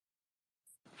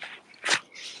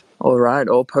All right,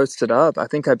 all posted up. I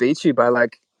think I beat you by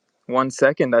like 1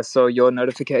 second. I saw your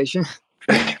notification.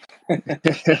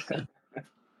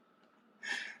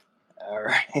 All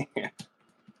right.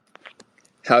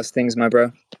 How's things, my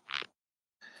bro?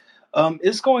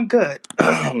 It's going good.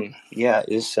 Yeah,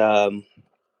 it's as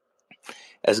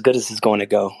good as it's going to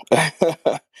go.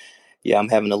 Yeah, I'm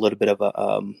having a little bit of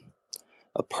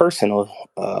a personal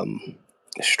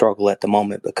struggle at the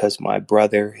moment because my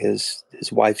brother, his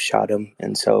wife shot him,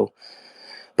 and so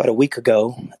about a week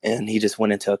ago, and he just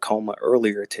went into a coma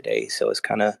earlier today. So it's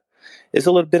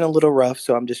been a little rough.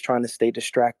 So I'm just trying to stay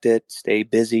distracted, stay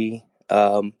busy,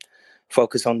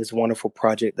 focus on this wonderful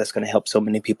project that's going to help so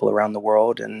many people around the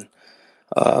world, and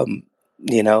um,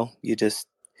 you just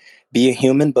be a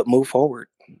human but move forward.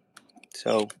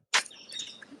 So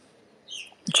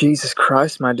Jesus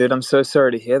Christ, my dude, I'm so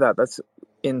sorry to hear that. That's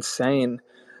insane.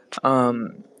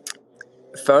 Um,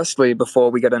 Firstly, before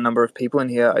we get a number of people in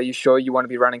here, are you sure you want to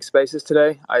be running spaces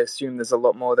today? I assume there's a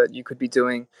lot more that you could be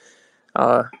doing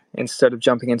instead of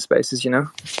jumping in spaces, you know?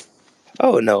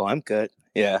 oh no, I'm good.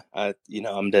 Yeah,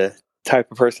 I'm the type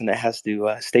of person that has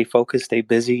to stay focused, stay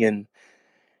busy, and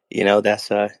that's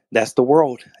the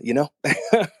world.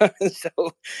 So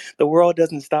the world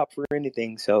doesn't stop for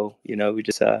anything. So we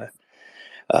just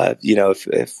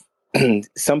if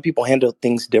some people handle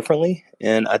things differently,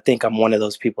 and I think I'm one of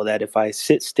those people that if I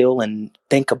sit still and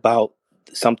think about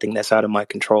something that's out of my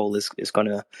control, it's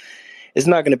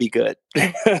not gonna be good.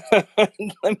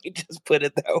 Let me just put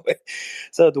it that way.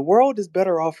 So the world is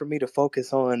better off for me to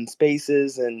focus on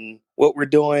spaces and what we're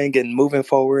doing and moving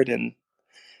forward, and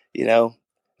you know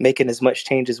making as much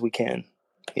change as we can.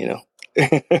 You know.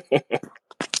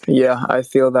 Yeah, I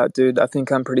feel that, dude. I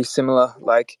think I'm pretty similar.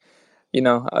 Like,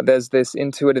 there's this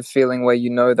intuitive feeling where you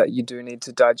know that you do need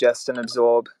to digest and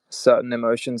absorb certain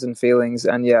emotions and feelings,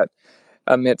 and yet,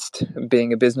 amidst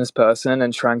being a business person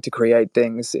and trying to create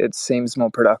things, it seems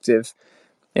more productive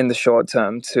in the short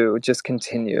term to just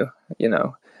continue. You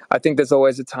know, I think there's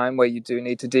always a time where you do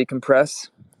need to decompress,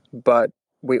 but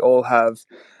we all have,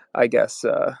 I guess,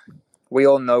 we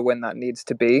all know when that needs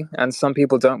to be, and some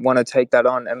people don't want to take that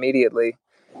on immediately,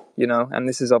 and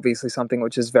this is obviously something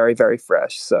which is very, very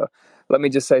fresh. So let me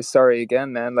just say sorry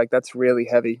again, man. Like, that's really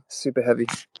heavy, super heavy.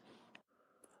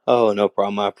 Oh, no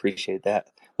problem. I appreciate that.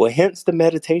 Well, hence the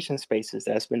meditation spaces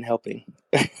that's been helping.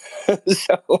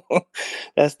 So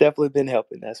that's definitely been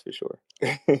helping. That's for sure.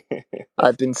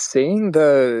 I've been seeing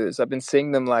those. I've been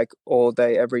seeing them like all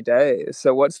day, every day.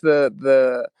 So what's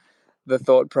the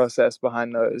thought process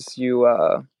behind those? You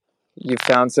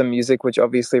found some music which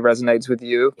obviously resonates with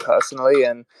you personally,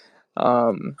 and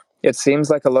it seems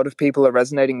like a lot of people are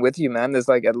resonating with you, man. There's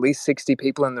like at least 60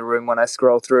 people in the room when I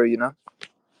scroll through.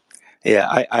 Yeah,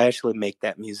 I actually make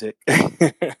that music.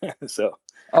 So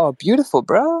Oh, beautiful,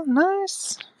 bro.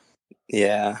 Nice.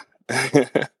 yeah.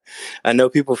 I know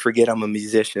people forget I'm a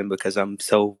musician because I'm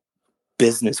so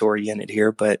business oriented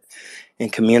here, but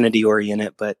and community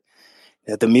oriented, but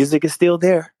the music is still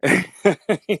there.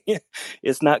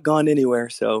 It's not gone anywhere.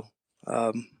 So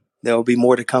um, there will be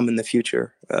more to come in the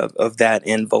future of that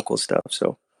and vocal stuff.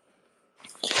 So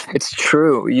It's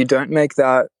true. You don't make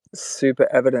that super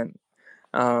evident.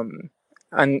 Um,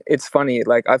 and it's funny,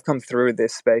 like, I've come through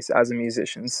this space as a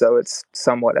musician, so it's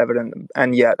somewhat evident.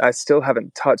 And yet, I still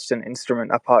haven't touched an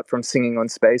instrument apart from singing on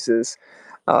spaces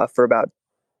for about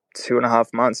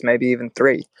 2.5 months, maybe even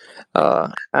three.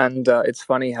 And it's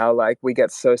funny how, like, we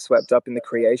get so swept up in the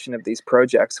creation of these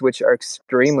projects, which are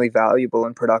extremely valuable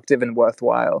and productive and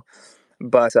worthwhile.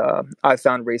 But I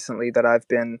found recently that I've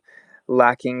been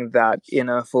lacking that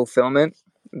inner fulfillment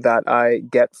that I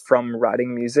get from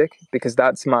writing music, because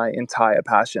that's my entire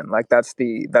passion. Like, that's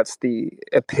the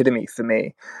epitome for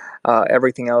me.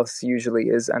 Everything else usually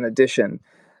is an addition.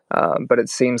 But it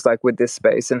seems like with this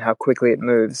space and how quickly it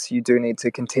moves, you do need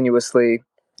to continuously,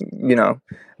 you know,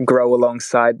 grow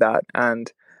alongside that.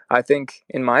 And I think,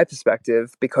 in my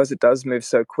perspective, because it does move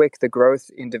so quick, the growth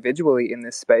individually in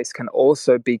this space can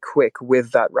also be quick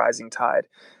with that rising tide.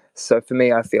 So for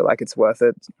me, I feel like it's worth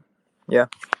it. Yeah.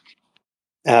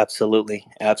 absolutely,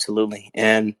 absolutely,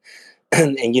 and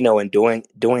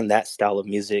doing that style of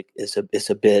music is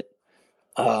a bit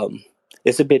um,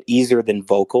 it's a bit easier than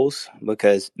vocals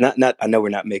because not I know we're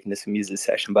not making this a music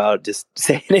session, but I'll just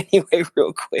say it anyway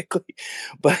real quickly.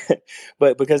 But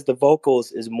but because the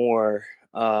vocals is more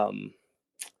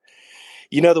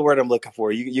the word I'm looking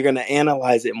for. You're gonna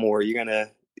analyze it more. You're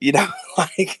gonna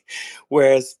like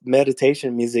whereas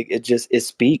meditation music it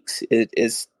speaks. It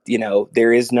is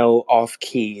there is no off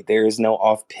key. There is no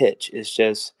off pitch. It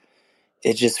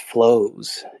just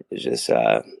flows. It's just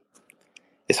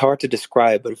it's hard to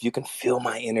describe, but if you can feel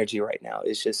my energy right now,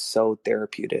 it's just so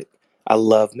therapeutic. I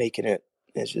love making it.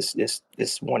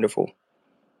 It's wonderful.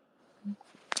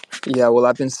 Yeah, well,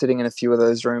 I've been sitting in a few of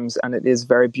those rooms, and it is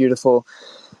very beautiful.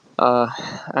 Uh,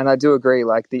 and I do agree.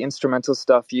 Like the instrumental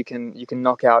stuff, you can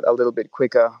knock out a little bit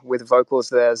quicker with vocals.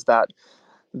 There's that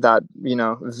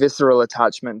visceral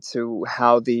attachment to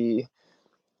how the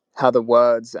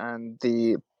words and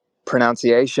the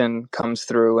pronunciation comes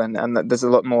through, and there's a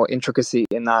lot more intricacy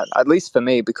in that, at least for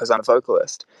me, because I'm a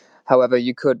vocalist. However,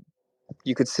 you could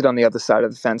sit on the other side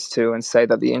of the fence too and say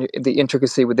that the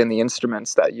intricacy within the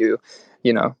instruments that you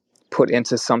know put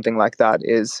into something like that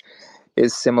is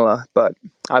similar. But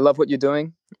I love what you're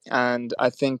doing, and I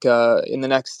think in the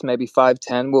next maybe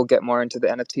 5-10 we'll get more into the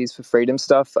NFTs for Freedom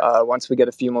stuff. Once we get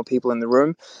a few more people in the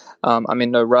room, I'm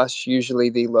in no rush. Usually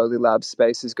the Lowly Lab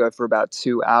spaces go for about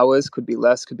 2 hours, could be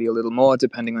less, could be a little more,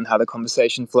 depending on how the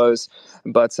conversation flows.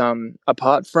 But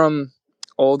apart from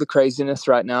all the craziness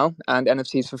right now and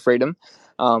NFTs for Freedom,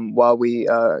 while we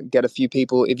get a few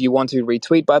people. If you want to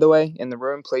retweet, by the way, in the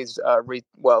room, please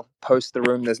post the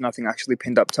room. There's nothing actually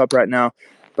pinned up top right now,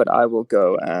 but I will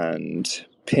go and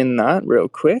pin that real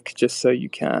quick just so you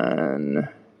can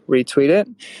retweet it,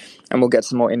 and we'll get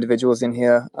some more individuals in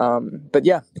here. But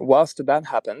yeah, whilst that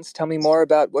happens, tell me more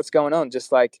about what's going on.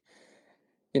 Just like,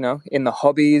 in the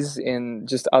hobbies, in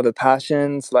just other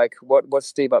passions, like what's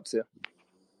Steve up to?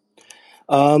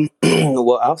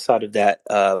 Well, outside of that,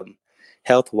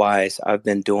 health wise, I've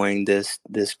been doing this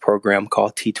program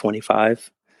called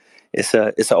T25. It's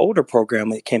an older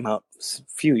program. It came out a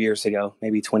few years ago,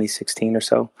 maybe 2016 or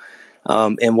so.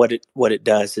 And what it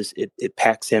does is it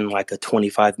packs in like a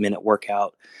 25-minute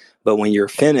workout, but when you're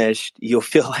finished, you'll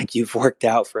feel like you've worked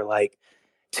out for like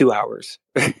 2 hours.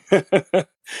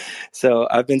 So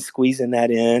I've been squeezing that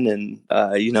in, and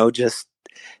just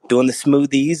doing the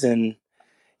smoothies, and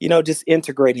just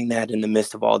integrating that in the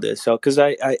midst of all this. So because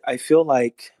I feel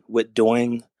like with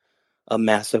doing a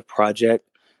massive project,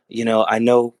 I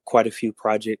know quite a few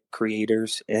project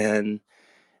creators, and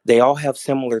they all have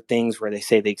similar things where they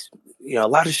say a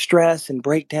lot of stress and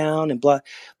breakdown and blah.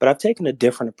 But I've taken a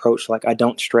different approach. Like, I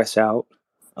don't stress out.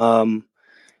 Um,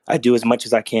 I do as much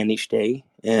as I can each day.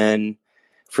 And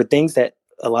for things that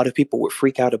a lot of people would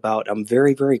freak out about, I'm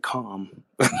very, very calm.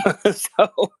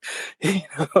 So, you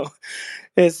know,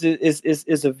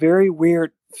 it's a very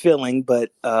weird feeling,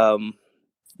 but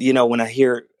when I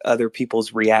hear other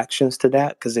people's reactions to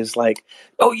that, because it's like,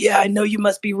 oh yeah, I know you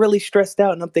must be really stressed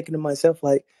out, and I'm thinking to myself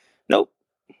like, nope,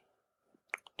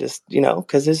 just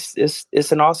because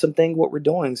it's an awesome thing what we're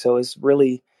doing. So it's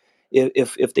really,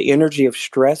 if the energy of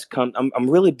stress comes, I'm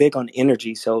really big on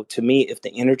energy. So to me, if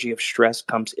the energy of stress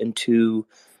comes into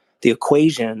the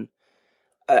equation,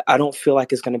 I don't feel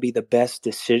like it's going to be the best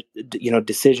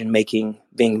decision making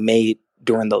being made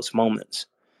during those moments.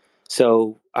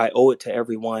 So I owe it to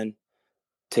everyone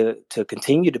to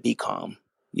continue to be calm,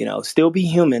 still be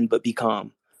human, but be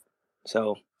calm.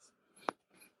 So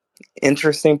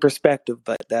interesting perspective,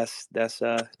 but that's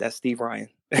Steve Ryan.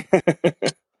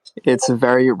 It's a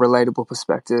very relatable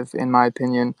perspective, in my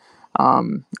opinion.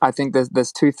 I think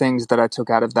there's two things that I took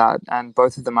out of that, and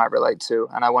both of them I relate to,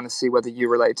 and I want to see whether you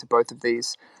relate to both of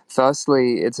these.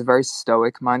 Firstly, it's a very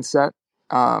stoic mindset.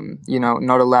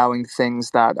 Not allowing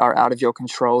things that are out of your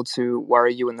control to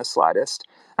worry you in the slightest,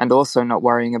 and also not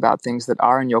worrying about things that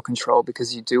are in your control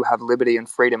because you do have liberty and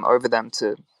freedom over them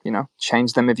to,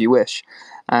 change them if you wish.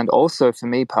 And also, for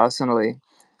me personally,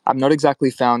 I've not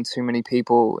exactly found too many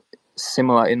people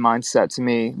similar in mindset to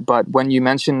me. But when you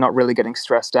mention not really getting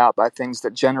stressed out by things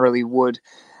that generally would,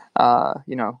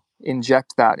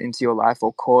 inject that into your life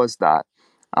or cause that,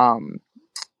 um,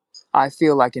 I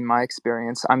feel like in my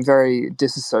experience, I'm very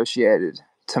disassociated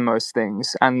to most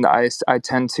things, and I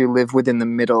tend to live within the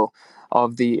middle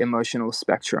of the emotional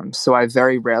spectrum. So I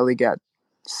very rarely get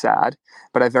sad,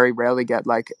 but I very rarely get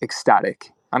like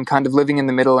ecstatic. I'm kind of living in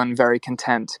the middle and very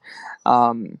content,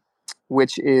 um,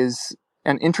 which is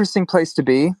an interesting place to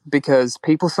be because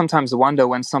people sometimes wonder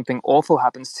when something awful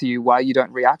happens to you why you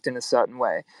don't react in a certain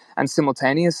way. And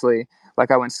simultaneously, like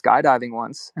I went skydiving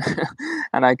once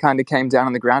and I kind of came down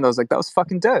on the ground. I was like, that was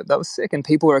fucking dope. That was sick. And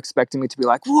people were expecting me to be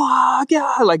like, wow,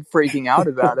 yeah, like freaking out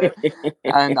about it.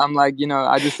 And I'm like,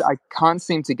 I can't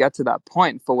seem to get to that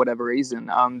point for whatever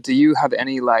reason. Do you have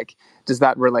any, like, does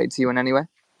that relate to you in any way?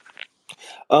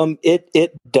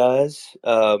 It does.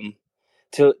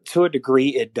 To a degree,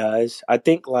 it does. I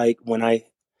think like when I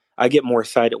get more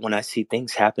excited when I see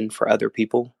things happen for other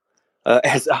people.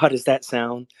 As odd as that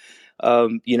sound,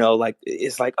 like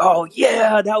it's like, oh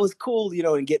yeah, that was cool,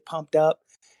 and get pumped up.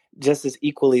 just as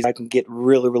equally I can get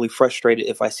really, really frustrated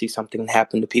if I see something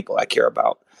happen to people I care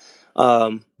about.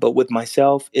 But with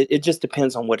myself, it just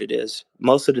depends on what it is.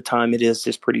 Most of the time, it is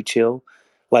just pretty chill,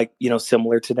 like,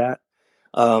 similar to that.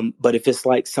 But if it's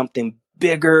like something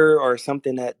bigger or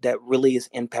something that really is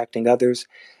impacting others,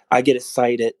 I get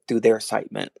excited through their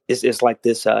excitement. It's like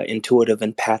this intuitive,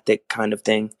 empathic kind of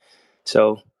thing.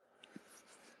 So,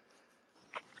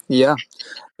 Yeah,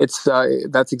 it's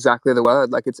that's exactly the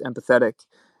word. Like, it's empathetic.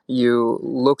 You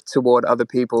look toward other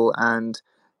people and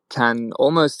can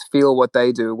almost feel what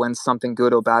they do when something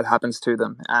good or bad happens to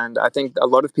them. And I think a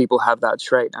lot of people have that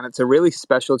trait, and it's a really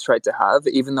special trait to have,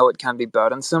 even though it can be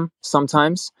burdensome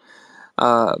sometimes.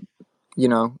 Uh,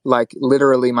 like,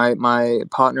 literally, my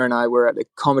partner and I were at a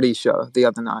comedy show the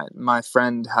other night. My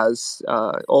friend has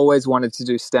always wanted to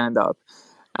do stand up,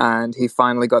 and he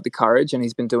finally got the courage, and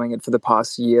he's been doing it for the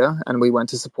past year. And we went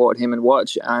to support him and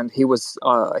watch, and he was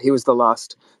the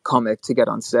last comic to get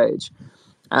on stage.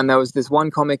 And there was this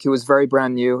one comic who was very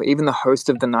brand new. Even the host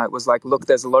of the night was like, "Look,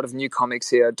 there's a lot of new comics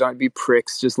here. Don't be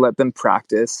pricks. Just let them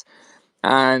practice."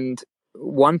 And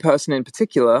one person in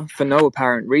particular, for no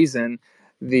apparent reason,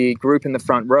 the group in the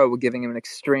front row were giving him an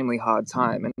extremely hard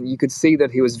time. And you could see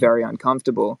that he was very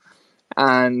uncomfortable.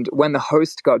 And when the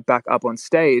host got back up on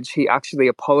stage, he actually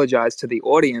apologized to the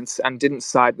audience and didn't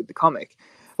side with the comic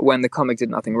when the comic did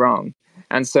nothing wrong.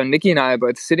 And so Nikki and I are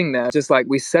both sitting there, just like,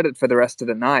 we said it for the rest of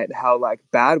the night, how like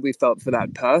bad we felt for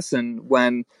that person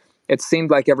when it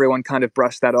seemed like everyone kind of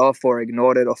brushed that off or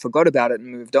ignored it or forgot about it and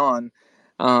moved on.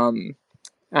 Um,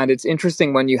 and it's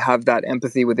interesting when you have that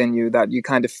empathy within you, that you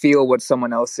kind of feel what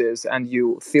someone else is, and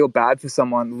you feel bad for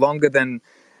someone longer than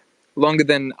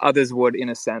others would, in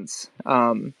a sense.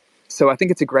 So I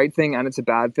think it's a great thing and it's a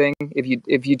bad thing.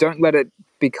 If you don't let it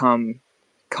become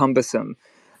cumbersome,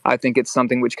 I think it's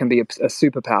something which can be a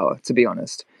superpower, to be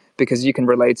honest, because you can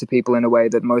relate to people in a way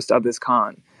that most others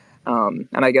can't. And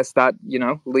I guess that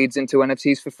leads into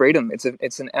NFTs for Freedom. It's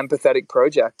an empathetic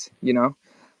project,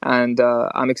 and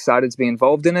I'm excited to be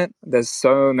involved in it. There's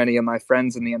so many of my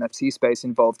friends in the NFT space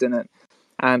involved in it,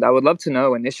 and I would love to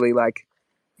know initially, like,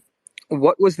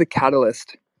 what was the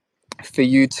catalyst for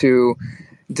you to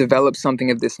develop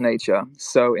something of this nature?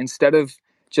 So instead of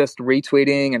just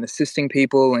retweeting and assisting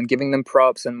people and giving them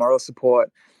props and moral support,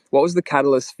 what was the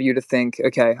catalyst for you to think,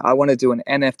 okay, I want to do an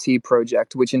NFT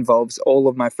project which involves all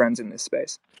of my friends in this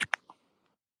space?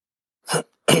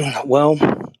 well,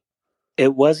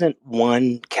 it wasn't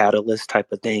one catalyst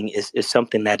type of thing. It's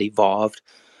something that evolved.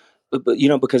 But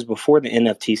because before the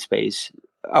NFT space,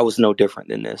 I was no different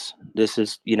than this. This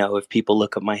is, if people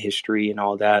look at my history and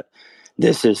all that,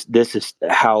 this is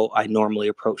how I normally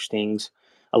approach things.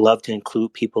 I love to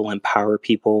include people, empower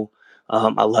people.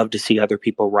 I love to see other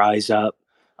people rise up.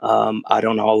 I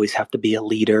don't always have to be a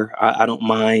leader. I don't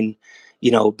mind,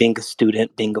 being a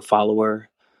student, being a follower.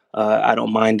 I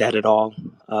don't mind that at all.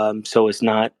 So it's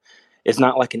not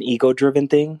like an ego driven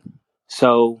thing.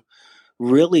 So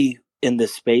really, in the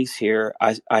space here,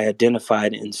 I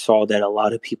identified and saw that a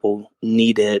lot of people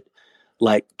needed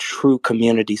like true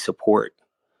community support.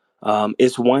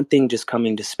 It's one thing just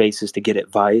coming to spaces to get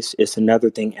advice. It's another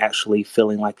thing actually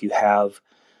feeling like you have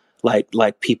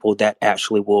like people that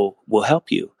actually will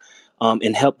help you.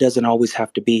 And help doesn't always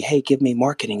have to be, hey, give me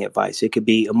marketing advice. It could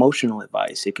be emotional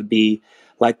advice. It could be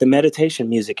like the meditation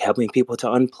music, helping people to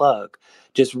unplug.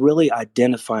 Just really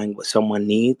identifying what someone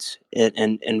needs,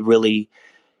 and really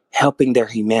helping their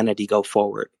humanity go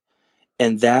forward.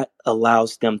 And that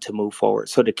allows them to move forward.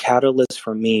 So the catalyst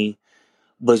for me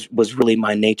was really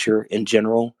my nature in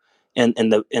general. And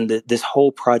this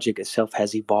whole project itself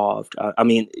has evolved. I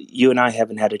mean, you and I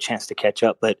haven't had a chance to catch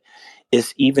up, but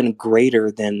it's even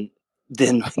greater than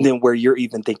where you're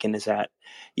even thinking is at,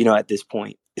 at this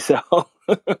point. So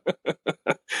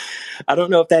I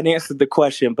don't know if that answered the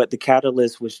question, but the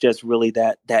catalyst was just really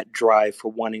that drive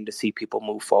for wanting to see people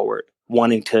move forward,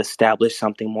 wanting to establish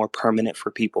something more permanent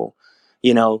for people,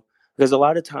 you know, because a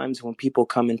lot of times when people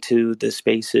come into the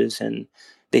spaces and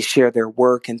they share their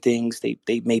work and things, they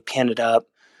may pin it up.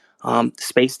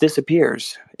 Space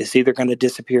disappears. It's either going to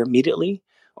disappear immediately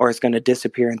or it's going to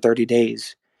disappear in 30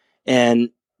 days. And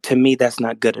to me, that's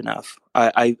not good enough.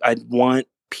 I want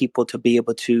people to be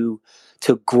able to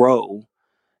grow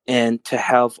and to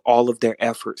have all of their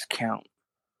efforts count,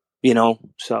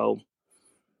 so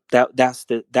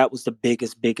that was the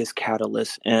biggest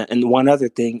catalyst. And one other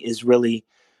thing is really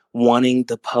wanting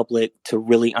the public to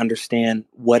really understand,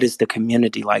 what is the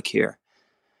community like here.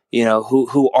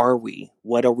 Who are we,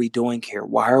 what are we doing here,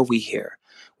 why are we here,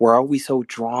 where are we so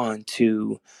drawn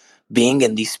to being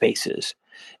in these spaces.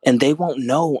 And they won't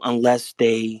know unless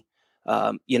they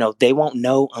They won't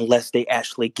know unless they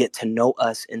actually get to know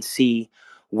us and see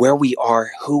where we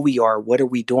are, who we are, what are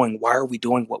we doing, why are we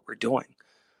doing what we're doing.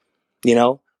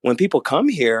 When people come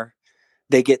here,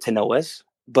 they get to know us.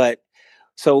 But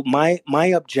so my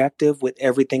objective with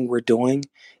everything we're doing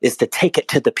is to take it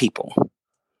to the people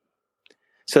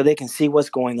so they can see what's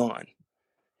going on.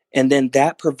 And then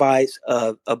that provides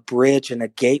a bridge and a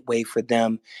gateway for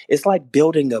them. It's like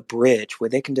building a bridge where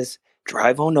they can just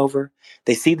drive on over.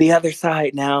 They see the other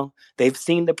side now. They've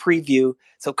seen the preview.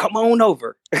 So come on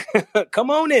over. Come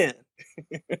on in.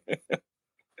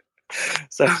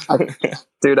 So I,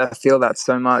 dude, I feel that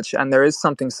so much. And there is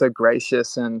something so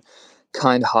gracious and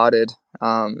kind hearted,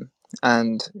 and,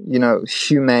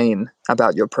 humane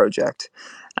about your project.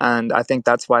 And I think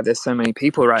that's why there's so many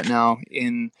people right now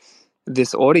in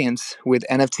this audience with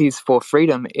NFTs for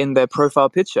freedom in their profile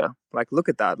picture. Like, look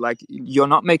at that. Like, you're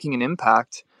not making an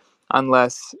impact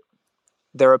unless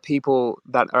there are people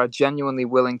that are genuinely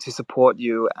willing to support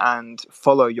you and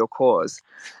follow your cause.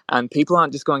 And people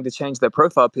aren't just going to change their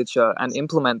profile picture and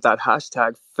implement that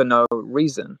hashtag for no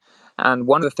reason. And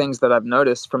one of the things that I've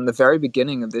noticed from the very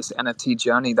beginning of this NFT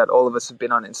journey that all of us have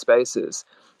been on in Spaces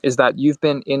is that you've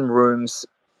been in rooms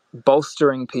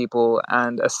bolstering people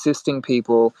and assisting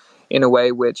people in a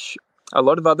way which a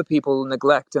lot of other people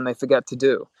neglect and they forget to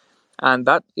do. And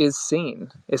that is seen,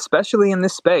 especially in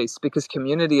this space, because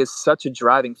community is such a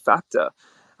driving factor.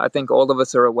 I think all of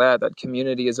us are aware that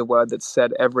community is a word that's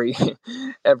said every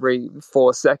every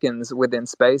 4 seconds within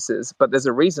Spaces, but there's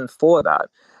a reason for that.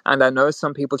 And I know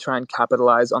some people try and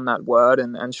capitalize on that word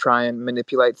and try and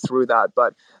manipulate through that,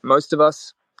 but most of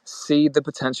us see the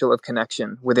potential of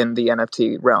connection within the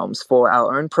NFT realms for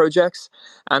our own projects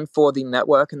and for the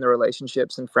network and the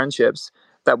relationships and friendships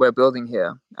that we're building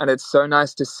here. And it's so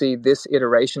nice to see this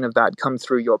iteration of that come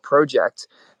through your project,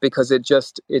 because it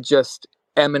just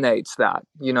emanates that,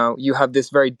 you have this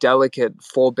very delicate,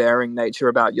 forbearing nature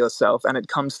about yourself, and it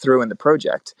comes through in the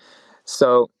project.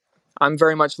 So I'm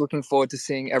very much looking forward to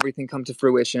seeing everything come to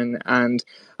fruition. And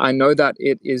I know that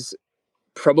it is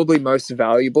probably most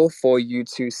valuable for you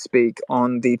to speak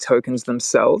on the tokens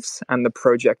themselves and the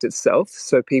project itself,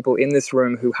 so people in this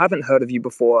room who haven't heard of you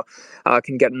before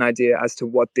can get an idea as to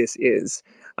what this is.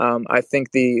 I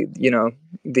think the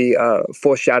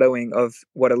foreshadowing of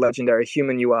what a legendary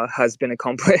human you are has been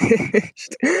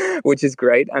accomplished, which is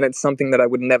great, and it's something that I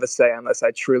would never say unless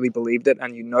I truly believed it,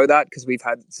 and that because we've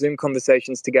had Zoom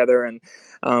conversations together,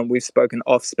 and we've spoken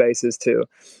off Spaces too.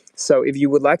 So if you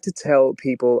would like to tell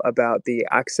people about the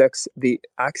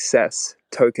access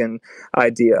token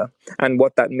idea and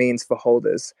what that means for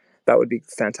holders, that would be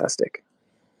fantastic.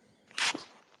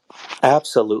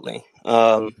 absolutely.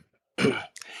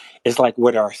 It's like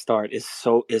where do I start? Is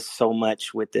so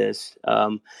much with this.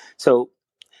 So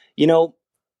you know,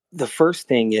 the first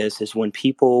thing is when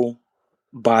people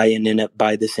buy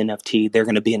this NFT, they're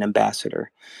going to be an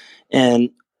ambassador. And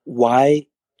why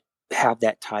have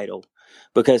that title?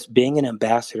 Because being an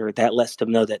ambassador, that lets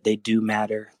them know that they do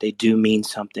matter, they do mean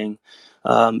something.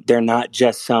 They're not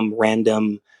just some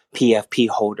random PFP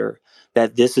holder,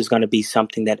 that this is going to be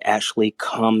something that actually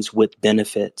comes with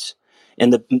benefits.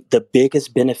 And the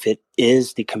biggest benefit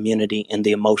is the community and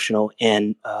the emotional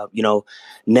and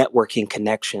networking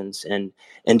connections, and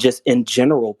just in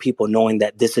general people knowing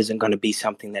that this isn't going to be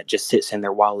something that just sits in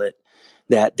their wallet,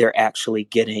 that they're actually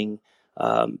getting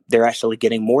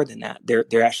more than that.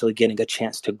 They're actually getting a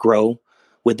chance to grow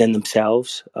within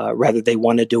themselves, whether they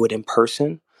want to do it in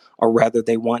person or rather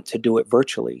they want to do it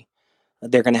virtually.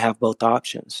 They're going to have both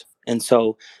options. And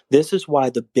so this is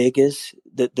why the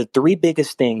three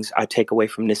biggest things I take away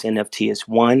from this NFT is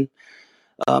one,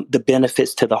 the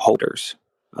benefits to the holders.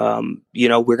 We're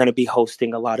going to be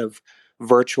hosting a lot of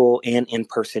virtual and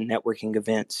in-person networking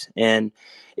events, and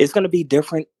it's going to be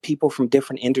different people from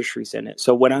different industries in it.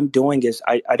 So what I'm doing is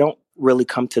I don't really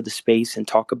come to the space and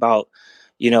talk about,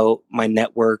 my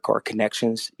network or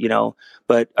connections,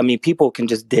 but I mean, people can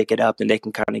just dig it up and they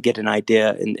can kind of get an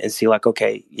idea and see like,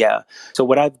 okay, yeah. So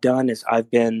what I've done is I've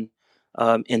been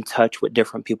in touch with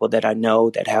different people that I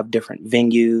know that have different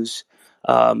venues,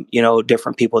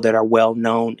 different people that are well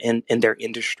known in their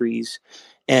industries,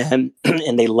 and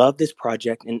and they love this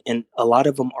project, and a lot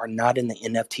of them are not in the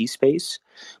NFT space,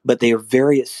 but they are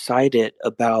very excited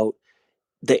about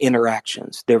the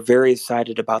interactions. They're very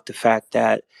excited about the fact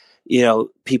that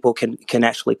people can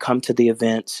actually come to the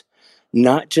events,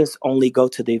 not just only go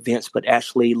to the events, but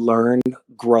actually learn,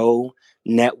 grow,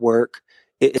 network.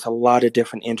 It's a lot of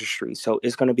different industries, so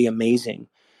it's going to be amazing.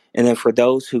 And then for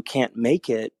those who can't make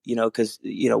it, because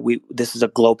we this is a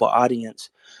global audience,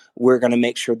 we're going to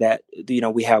make sure that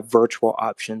we have virtual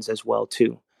options as well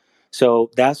too.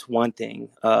 So that's one thing.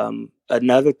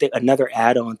 Another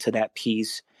add-on to that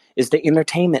piece is the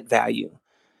entertainment value.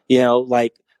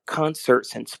 Like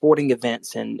concerts and sporting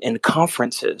events and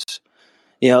conferences.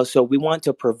 So we want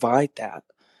to provide that,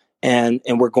 and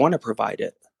we're going to provide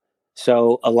it.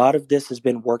 So a lot of this has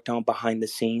been worked on behind the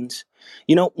scenes.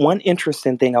 One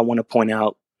interesting thing I want to point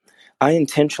out, I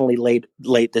intentionally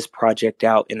laid this project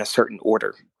out in a certain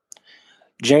order.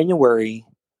 January,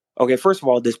 okay, first of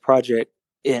all, this project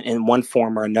in one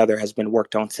form or another has been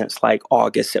worked on since like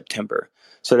August, September.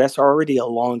 So that's already a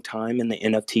long time in the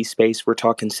NFT space. We're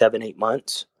talking 7, 8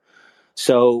 months.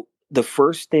 So the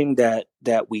first thing that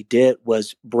we did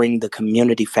was bring the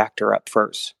community factor up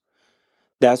first.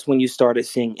 That's when you started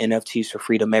seeing NFTs for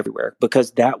freedom everywhere,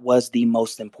 because that was the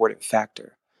most important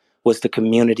factor, was the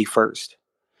community first.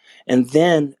 And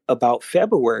then about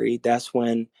February, that's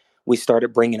when we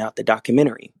started bringing out the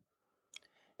documentary.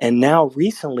 And now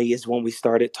recently is when we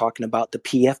started talking about the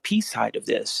PFP side of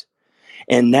this.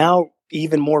 And now,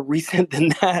 even more recent than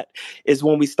that, is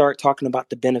when we start talking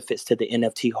about the benefits to the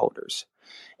NFT holders.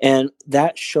 And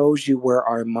that shows you where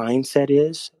our mindset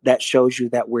is. That shows you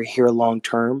that we're here long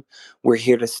term. We're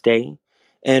here to stay.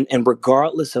 And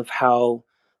regardless of how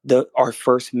our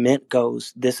first mint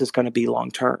goes, this is going to be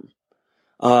long term.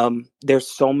 There's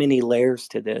so many layers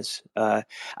to this. I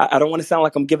don't want to sound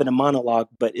like I'm giving a monologue,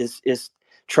 but it's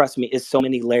trust me, it's so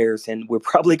many layers, and we're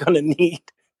probably going to need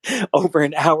over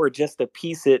an hour just to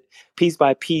piece it piece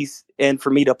by piece, and for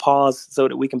me to pause so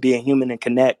that we can be a human and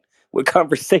connect with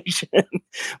conversation.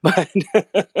 But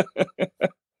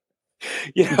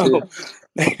you Dude, know,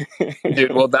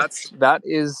 dude, well, that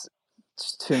is,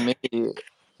 to me,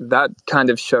 that kind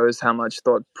of shows how much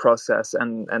thought process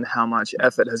and how much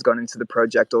effort has gone into the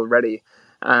project already.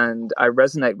 And I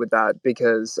resonate with that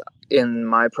because in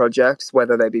my projects,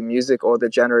 whether they be music or the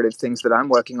generative things that I'm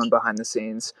working on behind the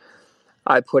scenes,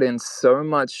 I put in so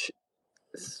much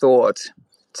thought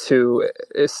to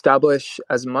establish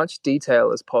as much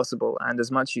detail as possible and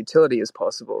as much utility as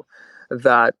possible,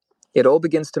 that it all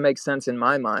begins to make sense in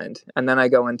my mind. And then I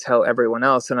go and tell everyone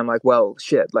else, and I'm like, well,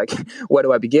 shit, like, where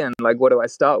do I begin? Like, what do I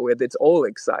start with? It's all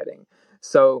exciting.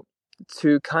 So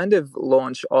to kind of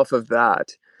launch off of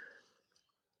that,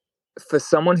 for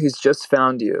someone who's just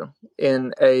found you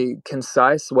in a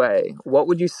concise way, what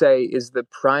would you say is the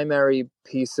primary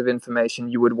piece of information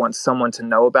you would want someone to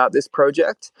know about this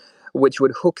project, which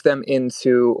would hook them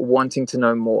into wanting to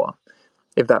know more,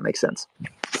 if that makes sense?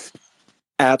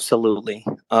 absolutely.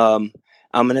 I'm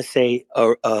going to say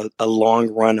a long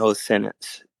run of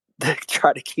sentence.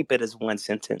 Try to keep it as one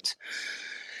sentence.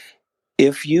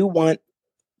 If you want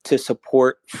to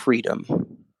support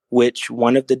freedom, which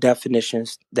one of the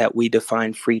definitions that we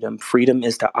define freedom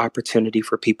is the opportunity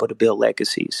for people to build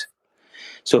legacies.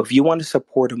 So if you want to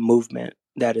support a movement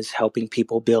that is helping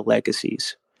people build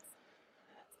legacies,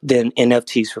 then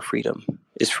NFTs for Freedom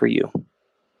is for you.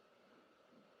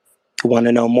 Want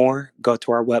to know more? Go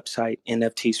to our website,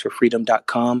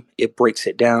 nftsforfreedom.com. It breaks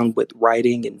it down with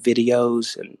writing and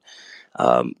videos, and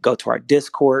go to our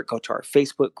Discord, go to our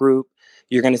Facebook group.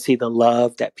 You're going to see the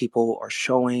love that people are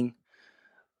showing.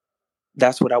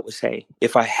 That's what I would say.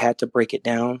 If I had to break it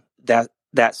down, that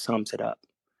sums it up.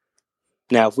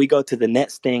 Now, if we go to the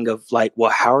next thing of like,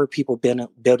 well, how are people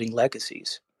building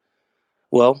legacies?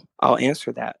 Well, I'll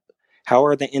answer that. How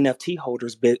are the NFT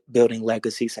holders building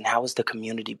legacies, and how is the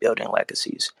community building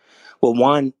legacies? Well,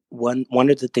 one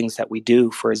of the things that we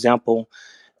do, for example,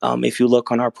 if you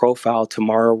look on our profile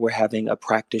tomorrow, we're having a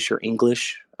practice your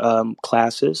English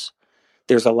classes.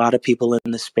 There's a lot of people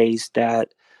in the space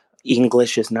that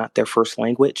English is not their first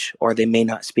language, or they may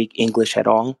not speak English at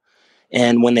all.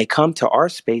 And when they come to our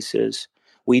spaces,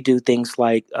 we do things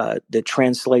like the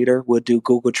translator will do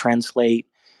Google Translate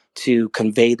to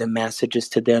convey the messages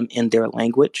to them in their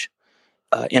language.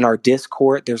 In our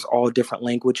Discord, there's all different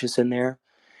languages in there.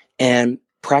 And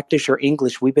practice your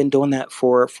English. We've been doing that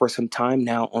for some time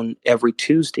now on every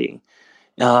Tuesday,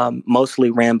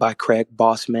 mostly ran by Craig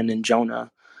Bossman and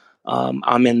Jonah.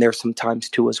 I'm in there sometimes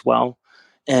too as well.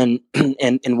 And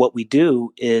and what we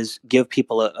do is give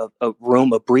people a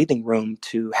room, a breathing room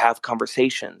to have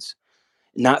conversations,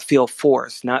 not feel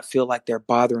forced, not feel like they're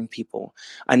bothering people.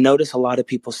 I notice a lot of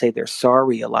people say they're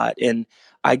sorry a lot, and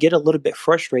I get a little bit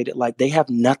frustrated, like they have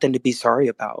nothing to be sorry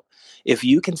about. If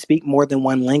you can speak more than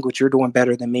one language, you're doing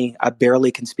better than me. I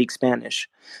barely can speak Spanish.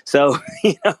 So,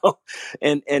 to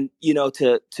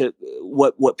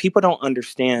what people don't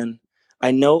understand, I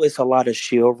know it's a lot of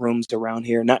shield rooms around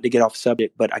here, not to get off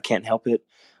subject, but I can't help it.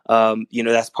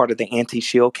 That's part of the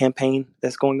anti-shield campaign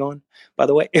that's going on, by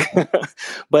the way.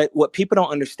 But what people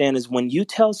don't understand is when you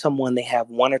tell someone they have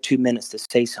 1 or 2 minutes to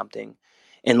say something,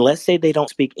 and let's say they don't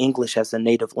speak English as a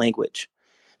native language,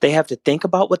 they have to think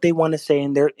about what they want to say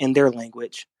in their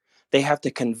language. They have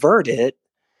to convert it.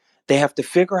 They have to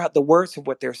figure out the words of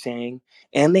what they're saying,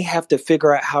 and they have to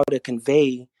figure out how to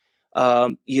convey,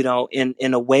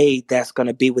 in a way that's going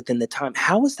to be within the time.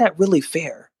 How is that really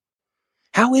fair?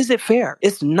 How is it fair?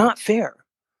 It's not fair.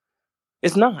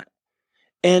 It's not.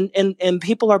 And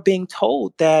people are being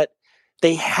told that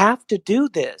they have to do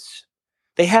this.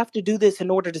 They have to do this in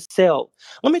order to sell.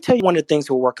 Let me tell you one of the things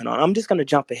we're working on. I'm just going to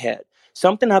jump ahead.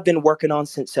 Something I've been working on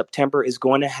since September is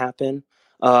going to happen.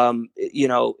 And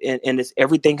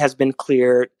everything has been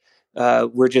cleared.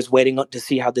 We're just waiting to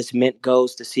see how this mint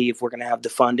goes, to see if we're going to have the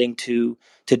funding to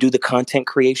do the content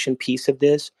creation piece of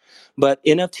this. But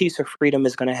NFTs for Freedom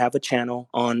is going to have a channel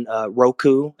on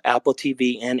Roku, Apple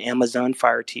TV, and Amazon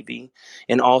Fire TV,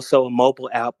 and also a mobile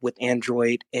app with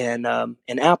Android and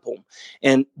Apple.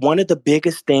 And one of the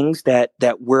biggest things that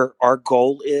our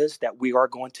goal is that we are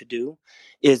going to do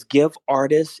is give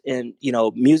artists and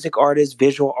music artists,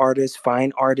 visual artists,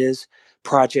 fine artists,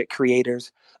 project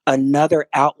creators another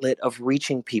outlet of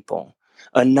reaching people,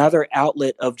 another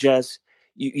outlet of just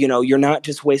you're not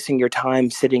just wasting your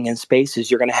time sitting in spaces.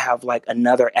 You're going to have like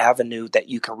another avenue that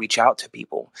you can reach out to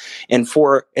people. And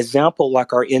for example,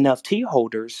 like our NFT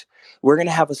holders, we're going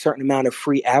to have a certain amount of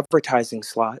free advertising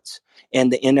slots,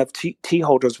 and the NFT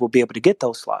holders will be able to get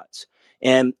those slots.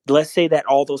 And let's say that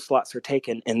all those slots are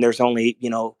taken and there's only,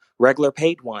 regular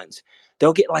paid ones.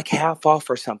 They'll get like half off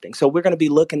or something. So we're going to be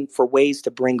looking for ways to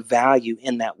bring value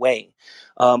in that way.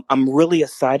 I'm really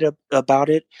excited about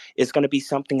it. It's going to be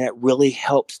something that really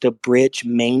helps to bridge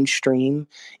mainstream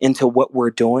into what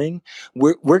we're doing.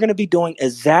 We're going to be doing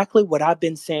exactly what I've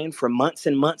been saying for months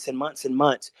and months and months and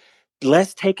months.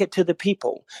 Let's take it to the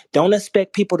people. Don't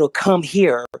expect people to come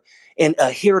here and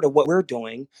adhere to what we're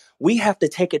doing. We have to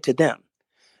take it to them.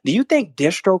 Do you think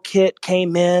DistroKit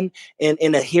came in and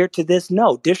adhered to this?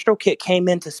 No, DistroKit came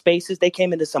into spaces. They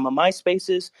came into some of my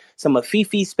spaces, some of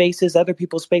Fifi's spaces, other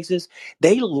people's spaces.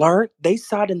 They learned, they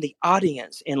sat in the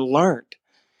audience and learned.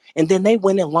 And then they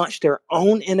went and launched their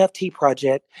own NFT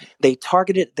project. They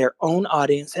targeted their own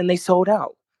audience and they sold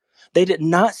out. They did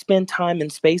not spend time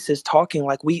in spaces talking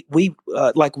like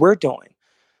like we're doing.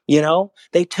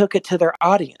 They took it to their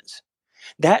audience.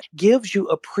 That gives you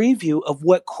a preview of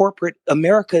what corporate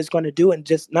America is going to do, and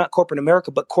just not corporate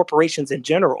America, but corporations in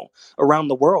general around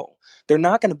the world. They're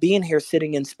not going to be in here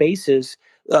sitting in spaces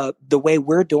the way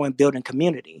we're doing, building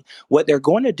community. What they're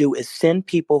going to do is send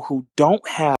people who don't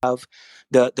have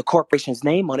the corporation's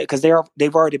name on it, because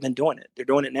they've already been doing it. They're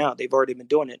doing it now. They've already been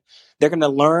doing it. They're going to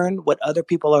learn what other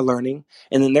people are learning,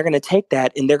 and then they're going to take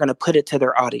that and they're going to put it to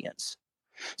their audience.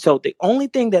 So the only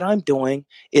thing that I'm doing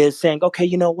is saying, okay,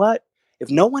 you know what? If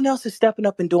no one else is stepping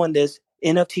up and doing this,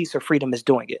 NFTs for Freedom is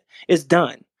doing it. It's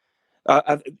done.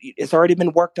 It's already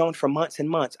been worked on for months and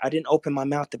months. I didn't open my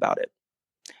mouth about it.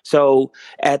 So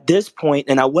at this point,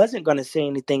 and I wasn't going to say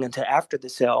anything until after the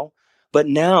sale, but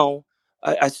now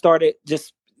I started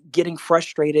just getting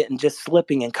frustrated and just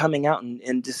slipping and coming out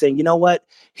and just saying, you know what?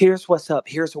 Here's what's up.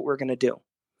 Here's what we're going to do.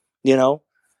 you know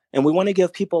and we want to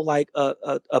give people like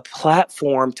a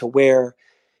platform to where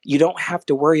you don't have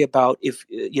to worry about if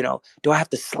do I have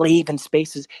to slave in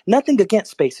spaces. Nothing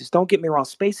against spaces, don't get me wrong,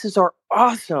 spaces are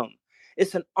awesome.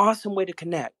 It's an awesome way to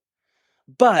connect.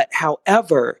 But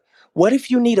however, what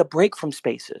if you need a break from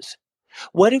spaces?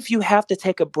 What if you have to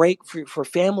take a break for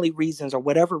family reasons or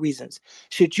whatever reasons?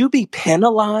 Should you be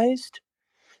penalized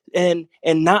and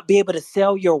not be able to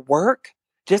sell your work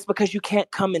just because you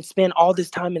can't come and spend all this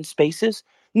time in spaces?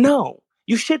 No,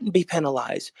 you shouldn't be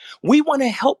penalized. We want to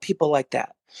help people like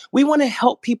that. We want to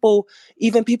help people,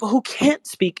 even people who can't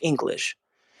speak English.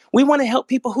 We want to help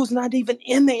people who's not even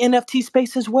in the NFT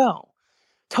space as well.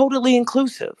 Totally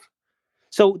inclusive.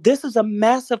 So this is a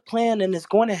massive plan, and it's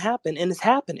going to happen, and it's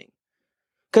happening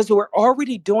because we're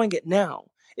already doing it now.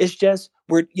 It's just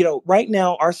right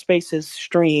now our spaces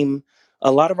stream.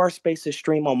 A lot of our spaces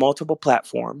stream on multiple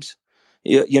platforms.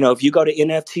 If you go to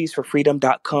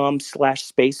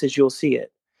nftsforfreedom.com/spaces, you'll see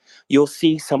it. You'll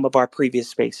see some of our previous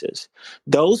spaces.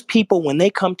 Those people, when they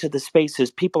come to the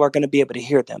spaces, people are going to be able to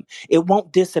hear them. It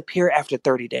won't disappear after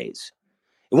 30 days.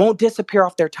 It won't disappear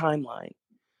off their timeline.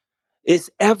 It's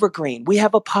evergreen. We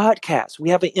have a podcast. We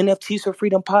have an NFTs for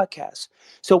Freedom podcast.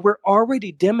 So we're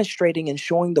already demonstrating and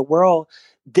showing the world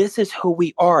this is who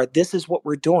we are. This is what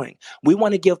we're doing. We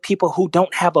want to give people who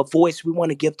don't have a voice, we want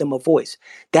to give them a voice.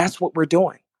 That's what we're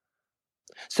doing.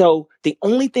 So the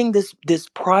only thing this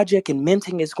project and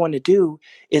minting is going to do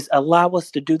is allow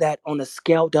us to do that on a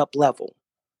scaled up level.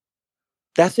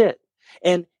 That's it.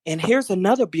 And here's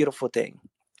another beautiful thing.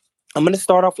 I'm going to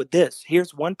start off with this.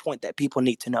 Here's one point that people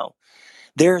need to know.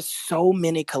 There's so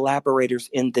many collaborators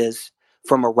in this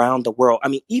from around the world. I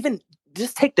mean, even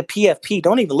just take the PFP.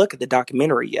 Don't even look at the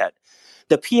documentary yet.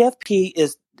 The PFP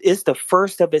is the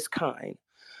first of its kind,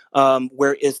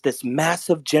 where it's this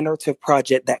massive generative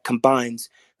project that combines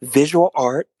visual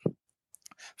art,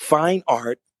 fine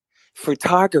art,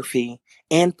 photography,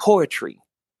 and poetry,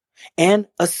 and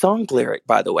a song lyric,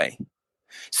 by the way.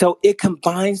 So it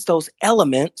combines those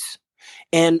elements.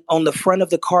 And on the front of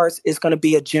the cards is going to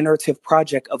be a generative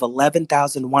project of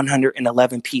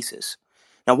 11,111 pieces.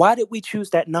 Now, why did we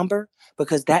choose that number?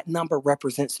 Because that number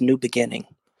represents new beginning.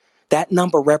 That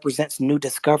number represents new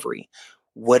discovery.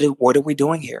 What are we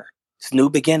doing here? It's new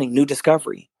beginning, new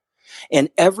discovery. And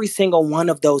every single one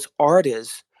of those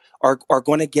artists are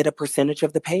going to get a percentage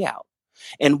of the payout.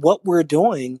 And what we're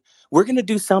doing, we're going to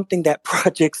do something that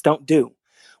projects don't do.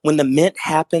 When the mint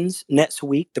happens next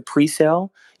week, the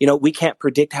pre-sale, we can't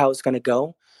predict how it's going to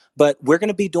go, but we're going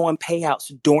to be doing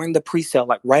payouts during the pre-sale,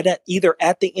 like either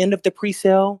at the end of the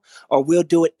pre-sale, or we'll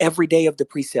do it every day of the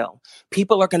pre-sale.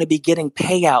 People are going to be getting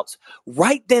payouts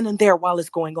right then and there while it's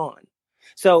going on.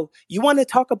 So you want to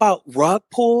talk about rug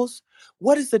pulls?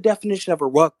 What is the definition of a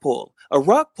rug pull? A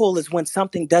rug pull is when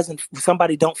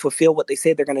somebody don't fulfill what they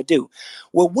say they're going to do.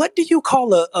 Well, what do you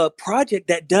call a project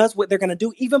that does what they're going to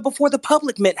do even before the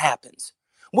public mint happens?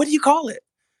 What do you call it?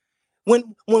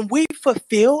 When we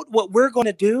fulfilled what we're going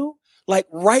to do, like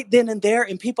right then and there,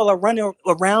 and people are running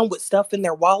around with stuff in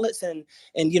their wallets, and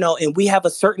we have a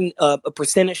certain a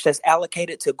percentage that's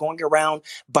allocated to going around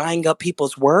buying up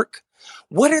people's work.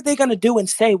 What are they going to do and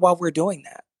say while we're doing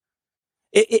that?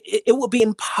 It will be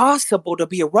impossible to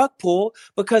be a rug pull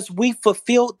because we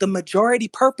fulfilled the majority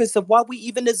purpose of why we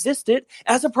even existed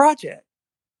as a project.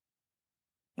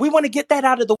 We want to get that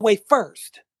out of the way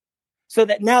first so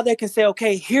that now they can say,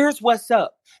 okay, here's what's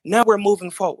up. Now we're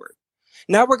moving forward.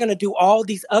 Now we're going to do all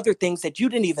these other things that you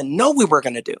didn't even know we were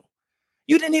going to do.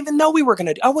 You didn't even know we were going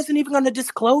to do. I wasn't even going to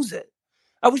disclose it.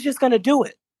 I was just going to do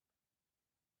it.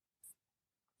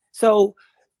 So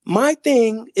my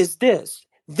thing is this.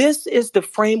 This is the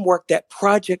framework that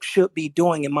projects should be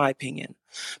doing, in my opinion.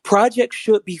 Projects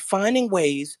should be finding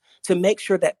ways to make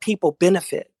sure that people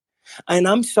benefit. And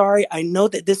I'm sorry, I know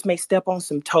that this may step on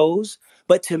some toes,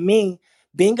 but to me,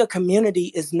 being a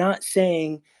community is not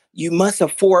saying you must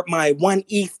afford my 1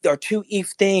 ETH or 2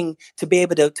 ETH thing to be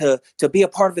able to be a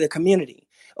part of the community.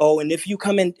 Oh, and if you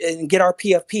come in and get our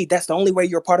PFP, that's the only way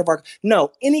you're a part of our.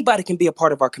 No, anybody can be a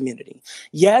part of our community.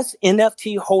 Yes,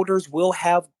 NFT holders will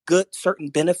have good certain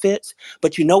benefits,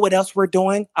 but you know what else we're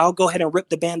doing? I'll go ahead and rip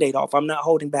the Band-Aid off. I'm not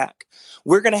holding back.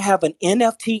 We're going to have an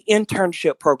NFT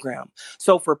internship program.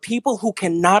 So for people who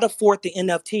cannot afford the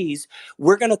NFTs,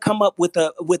 we're going to come up with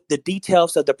the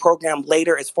details of the program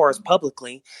later as far as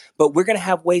publicly, but we're going to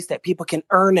have ways that people can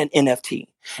earn an NFT.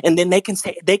 And then they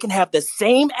can have the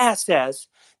same access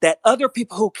that other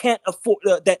people who can't afford,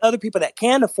 that other people that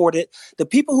can afford it, the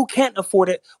people who can't afford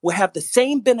it will have the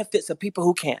same benefits of people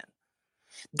who can.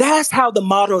 That's how the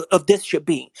model of this should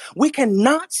be. We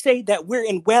cannot say that we're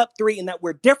in Web 3 and that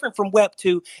we're different from Web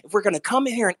 2 if we're going to come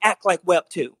in here and act like Web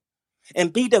 2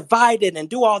 and be divided and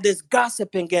do all this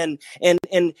gossiping and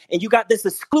you got this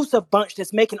exclusive bunch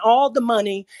that's making all the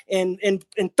money and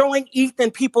throwing ETH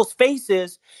in people's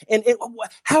faces.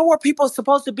 How are people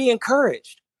supposed to be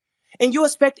encouraged? And you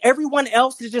expect everyone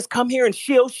else to just come here and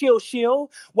shill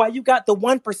while you got the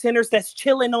 1%ers that's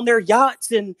chilling on their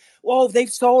yachts and, they've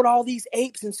sold all these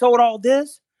apes and sold all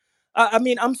this. I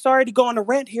mean, I'm sorry to go on a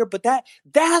rant here, but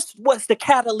that's what's the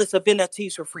catalyst of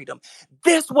NFTs for freedom.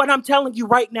 This, what I'm telling you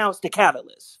right now, is the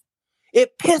catalyst.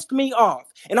 It pissed me off,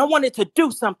 and I wanted to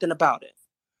do something about it.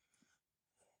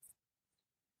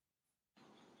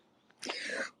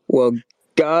 Well,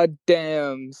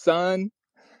 goddamn, son,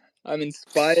 I'm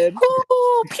inspired.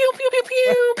 Ooh, pew, pew, pew,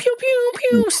 pew, pew, pew,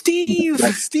 pew. Steve,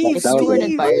 Steve, That You was weren't a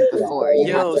Steve. inspired before.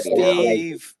 You have Yo, to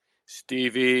be now.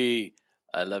 Stevie.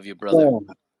 I love you, brother.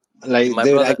 like, My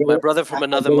dude, brother, my brother from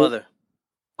another mother.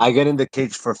 I get in the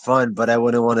cage for fun, but I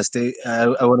wouldn't want to stay. I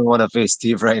wouldn't want to face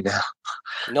Steve right now.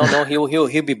 No,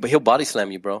 he'll body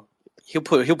slam you, bro. He'll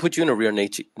put you in a rear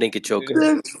naked choke.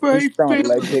 He's throwing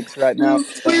leg kicks right now.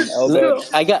 He's throwing elbows.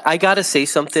 I gotta say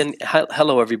something.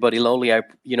 Hello, everybody. Lowly, I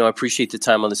appreciate the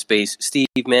time on the space. Steve,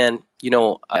 man,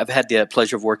 I've had the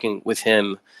pleasure of working with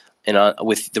him and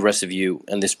with the rest of you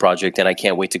in this project, and I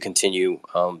can't wait to continue.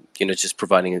 Just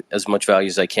providing as much value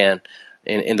as I can.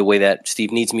 in the way that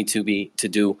Steve needs me to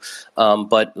do.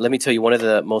 But let me tell you, one of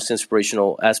the most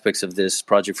inspirational aspects of this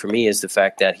project for me is the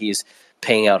fact that he's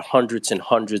paying out hundreds and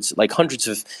hundreds, like hundreds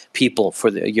of people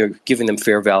you're giving them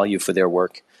fair value for their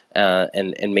work.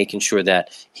 And making sure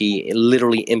that he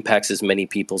literally impacts as many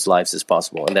people's lives as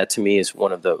possible. And that to me is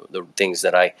one of the things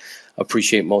that I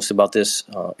appreciate most about this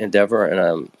endeavor. And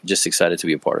I'm just excited to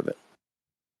be a part of it.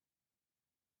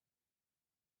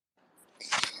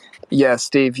 Yeah,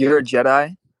 Steve, you're a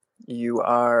Jedi.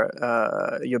 You're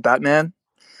Batman.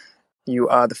 You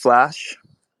are the Flash.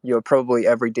 You're probably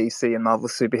every DC and Marvel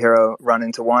superhero run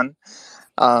into one.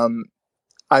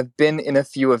 I've been in a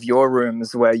few of your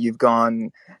rooms where you've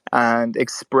gone and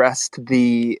expressed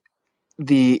the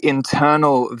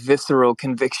internal visceral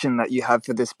conviction that you have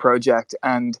for this project,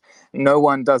 and no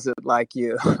one does it like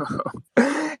you.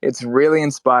 It's really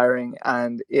inspiring,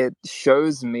 and it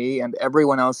shows me and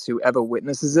everyone else who ever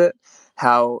witnesses it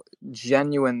how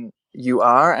genuine you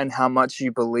are and how much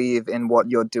you believe in what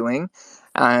you're doing.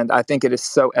 And I think it is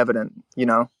so evident,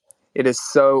 it is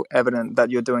so evident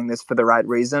that you're doing this for the right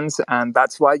reasons, and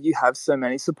that's why you have so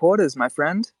many supporters, my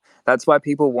friend. That's why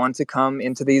people want to come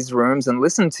into these rooms and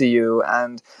listen to you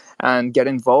and get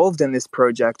involved in this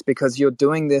project, because you're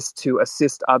doing this to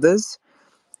assist others,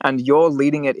 and you're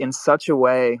leading it in such a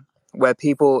way where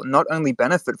people not only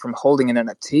benefit from holding an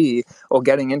NFT or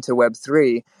getting into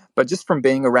Web3, but just from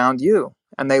being around you.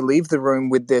 And they leave the room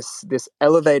with this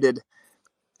elevated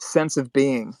sense of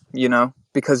being,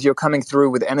 because you're coming through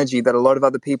with energy that a lot of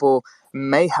other people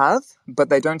may have, but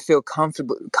they don't feel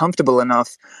comfortable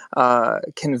enough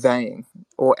conveying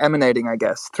or emanating, I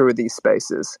guess, through these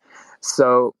spaces.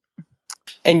 So,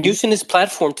 and using this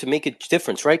platform to make a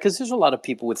difference, right? Because there's a lot of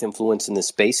people with influence in this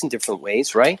space in different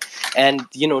ways, right? And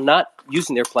not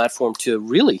using their platform to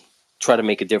really try to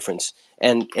make a difference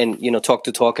and talk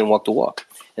the talk and walk the walk.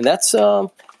 And that's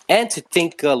and to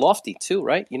think lofty too,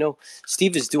 right?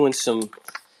 Steve is doing some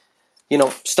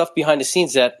stuff behind the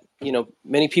scenes that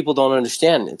many people don't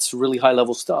understand. It's really high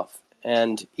level stuff,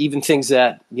 and even things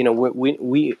that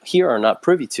we here are not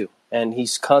privy to. And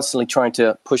he's constantly trying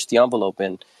to push the envelope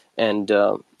and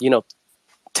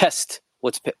test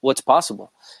what's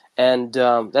possible, and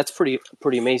that's pretty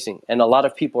amazing. And a lot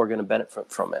of people are going to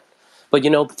benefit from it. But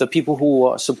the people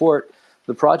who support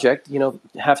the project,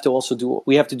 have to also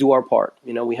we have to do our part.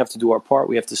 We have to do our part.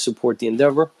 We have to support the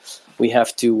endeavor. We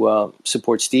have to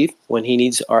support Steve when he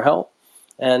needs our help.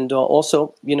 And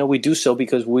also, we do so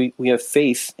because we have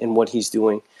faith in what he's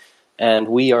doing. And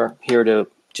we are here to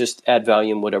just add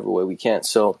value in whatever way we can.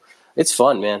 So it's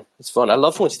fun, man. It's fun. I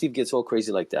love when Steve gets all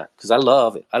crazy like that because I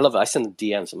love it. I send him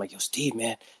DMs. I'm like, yo, Steve,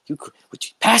 man, with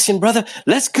your passion, brother,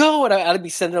 let's go. And I'll be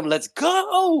sending him, let's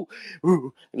go.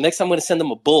 Next time I'm going to send him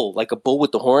a bull, like a bull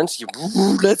with the horns.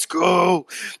 Let's go.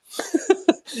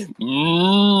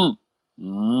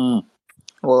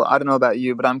 Well, I don't know about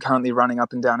you, but I'm currently running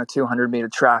up and down a 200-meter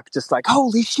track, just like,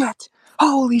 holy shit.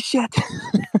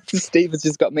 Steve has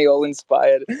just got me all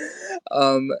inspired.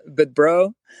 But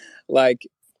bro, like,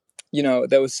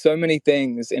 there was so many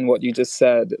things in what you just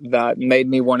said that made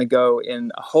me want to go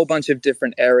in a whole bunch of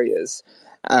different areas.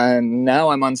 And now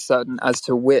I'm uncertain as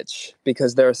to which,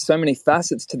 because there are so many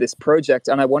facets to this project.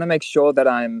 And I want to make sure that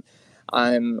I'm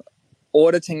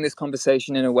auditing this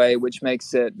conversation in a way which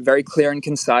makes it very clear and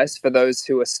concise for those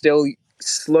who are still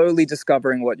slowly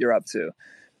discovering what you're up to.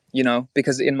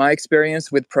 Because in my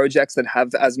experience with projects that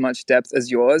have as much depth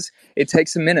as yours, it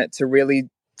takes a minute to really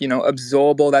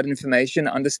absorb all that information,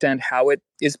 understand how it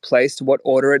is placed, what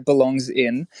order it belongs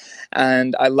in.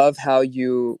 And I love how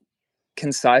you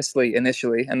concisely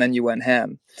initially, and then you went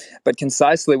ham, but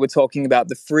concisely we're talking about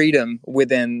the freedom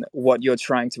within what you're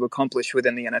trying to accomplish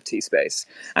within the NFT space.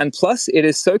 And plus, it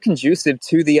is so conducive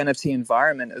to the NFT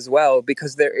environment as well,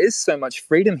 because there is so much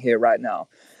freedom here right now.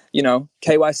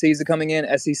 KYCs are coming in,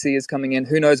 SEC is coming in.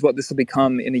 Who knows what this will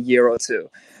become in a year or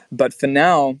two? But for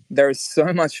now, there is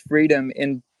so much freedom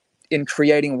in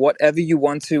creating whatever you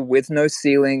want to with no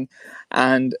ceiling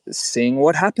and seeing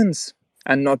what happens,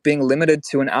 and not being limited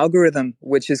to an algorithm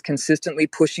which is consistently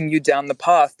pushing you down the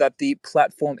path that the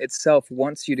platform itself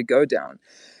wants you to go down.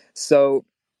 So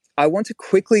I want to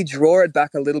quickly draw it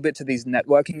back a little bit to these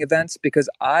networking events, because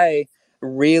I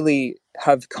really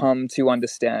have come to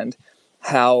understand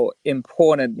how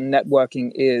important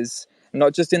networking is,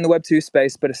 not just in the Web2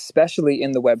 space, but especially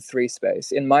in the Web3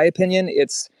 space. In my opinion,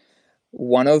 it's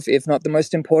one of, if not the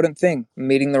most important thing,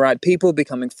 meeting the right people,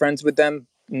 becoming friends with them,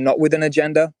 not with an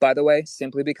agenda, by the way,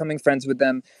 simply becoming friends with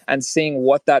them and seeing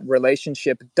what that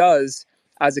relationship does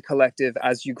as a collective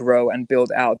as you grow and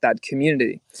build out that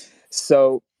community.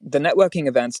 So the networking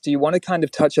events, do you want to kind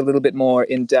of touch a little bit more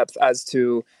in depth as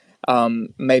to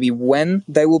maybe when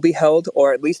they will be held,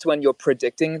 or at least when you're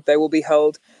predicting they will be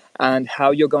held, and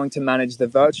how you're going to manage the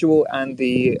virtual and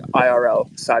the IRL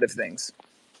side of things?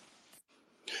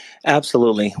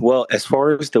 Absolutely. Well, as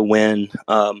far as the when,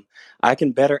 I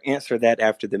can better answer that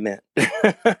after the Mint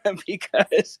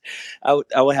because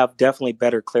I would have definitely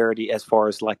better clarity as far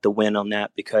as like the win on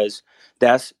that, because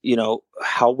that's,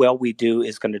 how well we do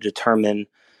is going to determine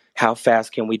how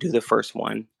fast can we do the first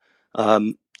one,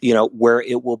 where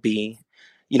it will be.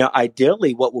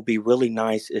 Ideally, what will be really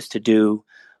nice is to do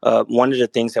one of the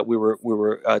things that we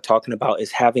were talking about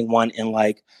is having one in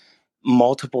like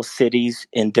multiple cities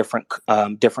in different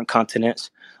continents,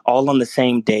 all on the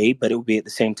same day, but it would be at the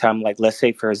same time. Like, let's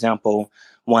say, for example,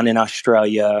 one in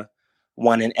Australia,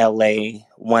 one in LA,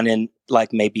 one in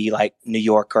like maybe like New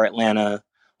York or Atlanta,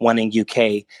 one in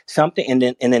UK, something, and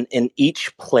then in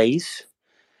each place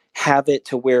have it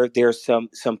to where there's some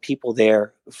people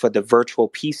there for the virtual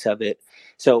piece of it.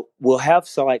 So we'll have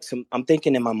some I'm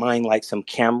thinking in my mind like some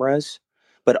cameras,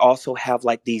 but also have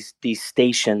like these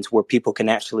stations where people can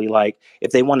actually, like,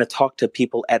 if they want to talk to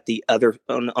people at the other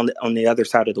on the other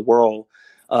side of the world,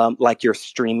 like you're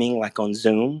streaming like on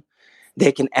Zoom,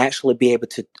 they can actually be able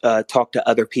to talk to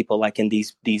other people like in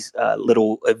these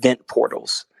little event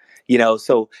portals.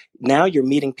 So now you're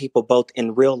meeting people both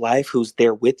in real life who's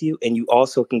there with you, and you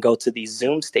also can go to these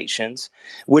Zoom stations.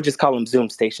 We'll just call them Zoom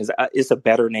stations. It's a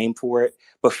better name for it.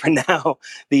 But for now,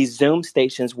 these Zoom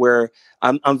stations where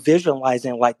I'm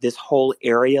visualizing like this whole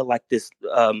area, like this,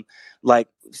 like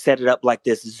set it up like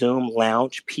this Zoom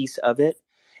lounge piece of it.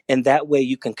 And that way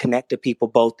you can connect to people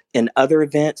both in other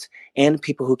events and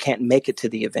people who can't make it to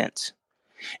the events.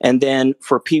 And then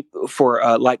for people for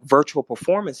like virtual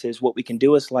performances, what we can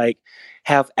do is like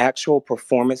have actual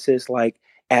performances like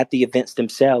at the events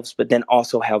themselves, but then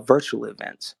also have virtual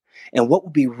events. And what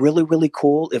would be really, really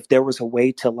cool if there was a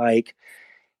way to like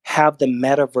have the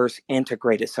metaverse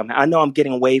integrated somehow. I know I'm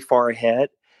getting way far ahead.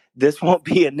 This won't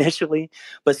be initially,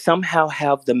 but somehow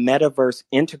have the metaverse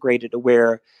integrated to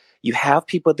where you have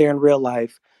people there in real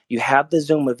life, you have the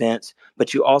Zoom events,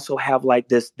 but you also have like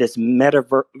this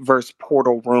metaverse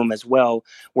portal room as well,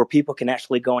 where people can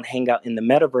actually go and hang out in the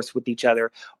metaverse with each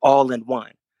other all in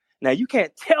one. Now you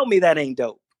can't tell me that ain't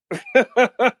dope.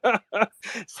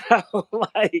 So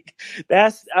like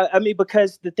I mean,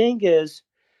 because the thing is,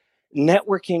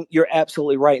 networking, you're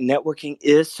absolutely right. Networking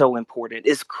is so important.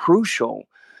 It's crucial.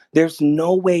 There's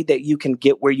no way that you can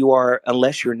get where you are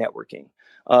unless you're networking.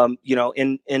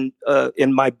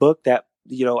 In my book that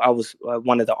I was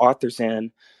one of the authors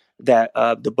in, that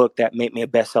the book that made me a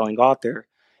best-selling author.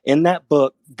 In that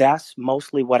book, that's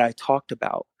mostly what I talked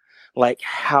about, like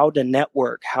how to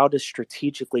network, how to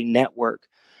strategically network,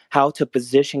 how to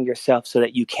position yourself so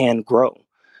that you can grow.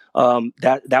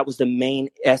 That was the main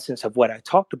essence of what I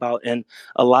talked about, and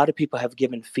a lot of people have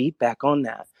given feedback on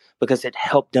that because it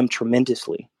helped them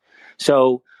tremendously.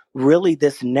 So really,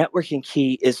 this networking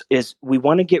key is we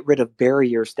want to get rid of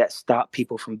barriers that stop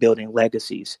people from building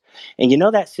legacies. And you know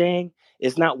that saying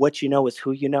is not what you know, is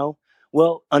who you know.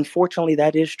 Well, unfortunately,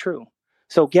 that is true.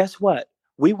 So guess what?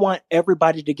 We want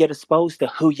everybody to get exposed to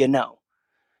who you know.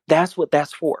 That's what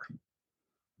that's for.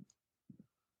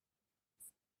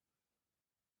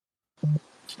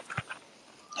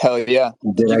 Hell yeah.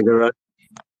 Did I go wrong?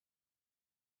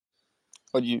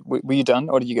 Were you done,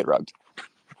 or did you get rugged?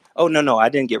 Oh no, I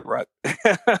didn't get rug.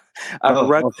 I Oh,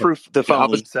 rug okay. proof the Yeah,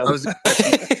 phone. So I was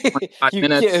expecting 5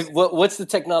 minutes. What's the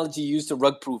technology you use to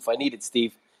rug proof? I need it,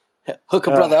 Steve. Hook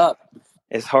a uh, brother up.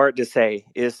 it's hard to say.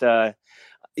 It's I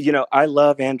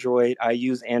love Android. I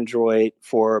use Android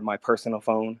for my personal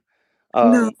phone.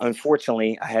 No.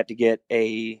 Unfortunately, I had to get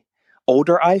a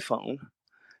older iPhone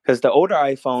because the older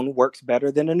iPhone works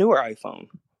better than a newer iPhone.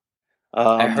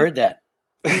 I Um, heard that.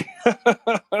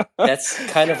 That's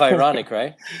kind of ironic,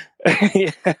 right?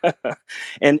 yeah.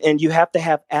 And you have to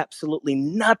have absolutely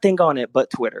nothing on it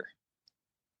but Twitter.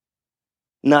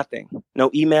 Nothing. No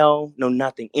email, no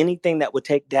nothing. Anything that would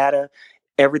take data,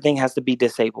 everything has to be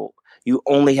disabled. You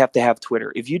only have to have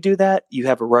Twitter. If you do that, you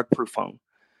have a rug-proof phone.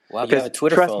 Wow, you have Because a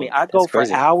Twitter trust me, phone. I That's go for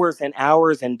crazy. hours and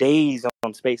hours and days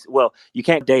on space. Well, you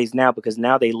can't days now because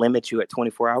now they limit you at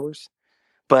 24 hours.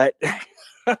 But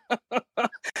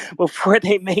before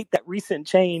they made that recent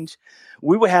change,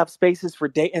 we would have spaces for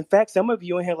day. In fact, some of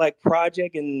you in here like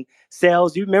project and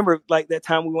sales. You remember like that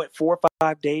time we went 4 or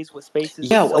 5 days with spaces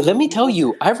with Yeah, so well, let many me tell people.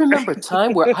 you, I remember a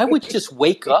time where I would just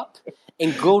wake up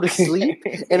and go to sleep.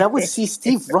 And I would see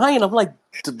Steve Ryan. I'm like,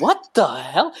 what the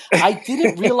hell? I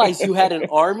didn't realize you had an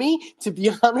army. To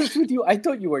be honest with you, I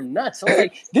thought you were nuts. I was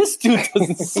like, this dude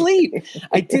doesn't sleep.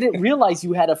 I didn't realize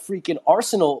you had a freaking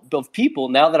arsenal of people.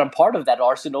 Now that I'm part of that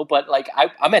arsenal, but like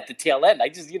I'm at the tail end. I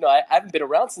just, I haven't been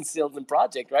around since Sales and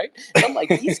Project, right? And I'm like,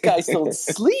 these guys don't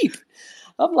sleep.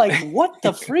 I'm like, what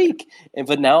the freak?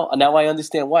 But now I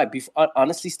understand why.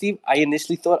 Honestly, Steve, I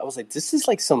initially thought, I was like, this is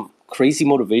like some crazy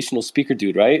motivational speaker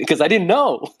dude, right? Because I didn't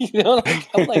know.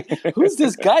 I'm like, who's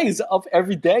this guy who's up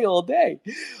every day, all day?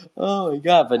 Oh my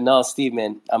God. But no, Steve,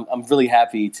 man, I'm really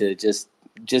happy to just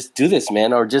do this,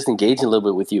 man, or just engage a little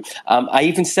bit with you. I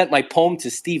even sent my poem to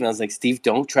Steve, and I was like, Steve,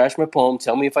 don't trash my poem.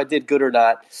 Tell me if I did good or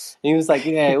not. And he was like,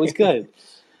 yeah, it was good.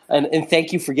 And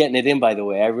thank you for getting it in, by the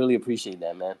way. I really appreciate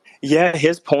that, man. Yeah,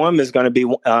 his poem is going to be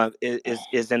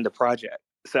is in the project.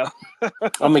 So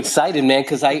I'm excited, man,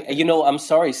 because I'm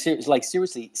sorry,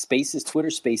 seriously, Spaces, Twitter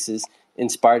Spaces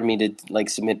inspired me to like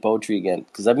submit poetry again,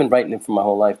 because I've been writing it for my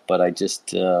whole life, but I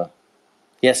just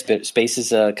Spaces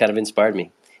kind of inspired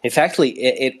me. In fact,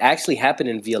 it actually happened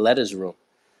in Violetta's room,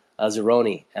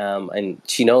 Zeroni, and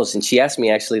she knows, and she asked me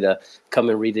actually to come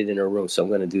and read it in her room, so I'm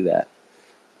going to do that.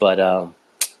 But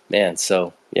man,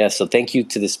 so thank you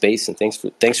to the space, and thanks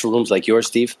for rooms like yours,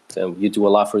 Steve. You do a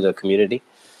lot for the community,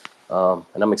 and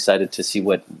I'm excited to see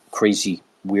what crazy,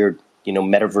 weird,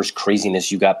 metaverse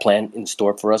craziness you got planned in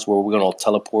store for us, where we're going to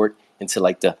teleport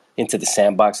into into the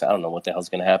sandbox. I don't know what the hell's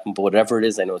going to happen, but whatever it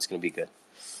is, I know it's going to be good.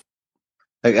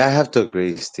 Like, I have to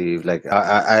agree, Steve. Like,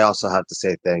 I also have to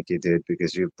say thank you, dude,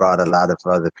 because you brought a lot of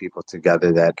other people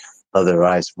together that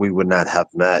otherwise we would not have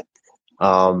met.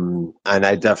 And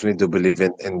I definitely do believe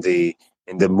in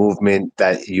the movement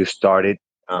that you started.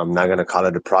 I'm not gonna call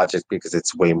it a project because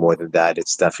it's way more than that.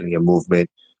 It's definitely a movement.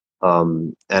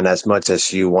 And as much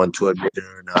as you want to admit it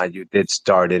or not, you did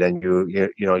start it, and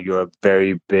you're a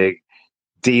very big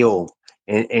deal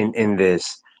in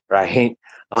this, right?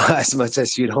 As much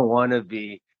as you don't want to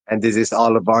be, and this is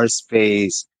all of our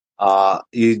space,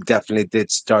 you definitely did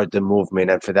start the movement,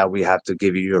 and for that we have to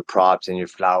give you your props and your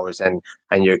flowers and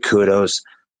your kudos.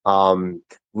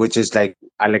 Which is like,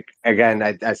 I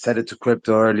said it to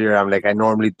Crypto earlier. I'm like, I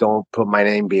normally don't put my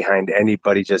name behind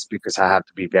anybody just because I have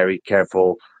to be very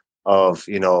careful of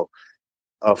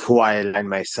of who I align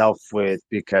myself with,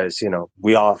 because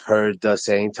we all heard the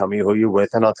saying, "Tell me who you're with,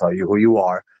 and I'll tell you who you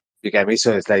are." You get me?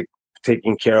 So it's like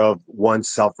taking care of one's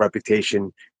self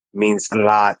reputation means a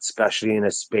lot, especially in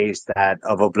a space that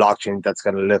of a blockchain that's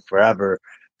gonna live forever.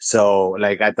 So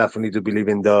like, I definitely do believe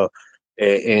in the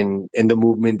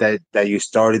movement that you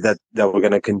started, that we're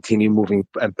gonna continue moving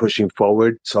and pushing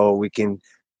forward, so we can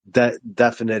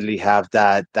definitely have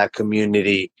that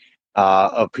community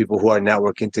of people who are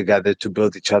networking together to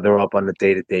build each other up on a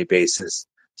day-to-day basis.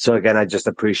 So again, I just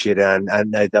appreciate it, and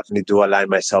I definitely do align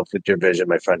myself with your vision,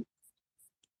 my friend.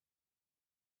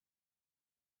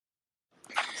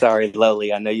 sorry,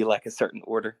 Lowly. I know you like a certain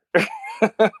order.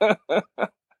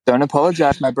 Don't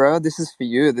apologize, my bro. This is for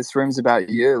you. This room's about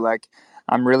you. Like,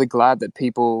 I'm really glad that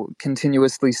people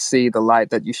continuously see the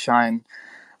light that you shine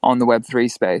on the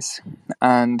Web3 space.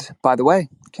 And by the way,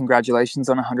 congratulations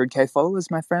on 100K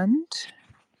followers, my friend.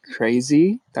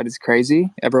 Crazy. That is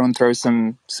crazy. Everyone throw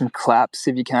some claps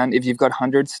if you can. If you've got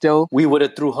hundreds still. We would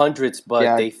have threw hundreds,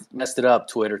 but they messed it up,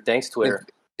 Twitter. Thanks, Twitter.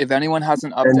 If anyone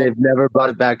hasn't updated, and they've never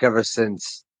brought it back ever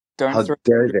since. Don't How throw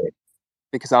dare they?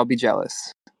 Because I'll be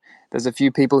jealous. There's a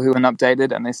few people who haven't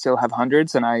updated and they still have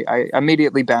hundreds, and I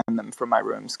immediately ban them from my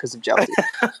rooms because of jealousy.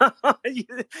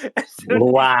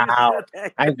 Wow.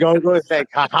 And Gogo is like,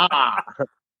 haha.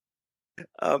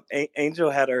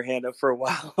 Angel had her hand up for a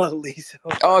while, at least.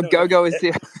 Oh, Gogo is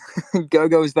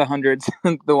the hundreds,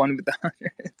 the one with the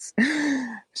hundreds.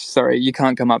 Sorry, you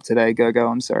can't come up today, Gogo.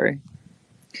 I'm sorry.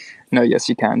 No, yes,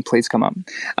 you can. Please come up.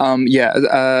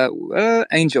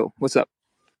 Angel, what's up?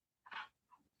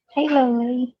 Hey,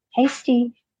 Lily. Hey,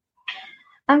 Steve.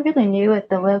 I'm really new at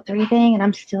the Web3 thing, and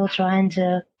I'm just trying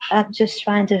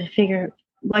to figure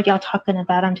what y'all talking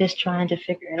about. I'm just trying to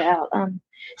figure it out.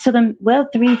 So the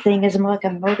Web3 thing is more like a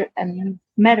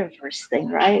metaverse thing,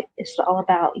 right? It's all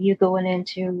about you going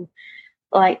into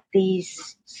like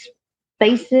these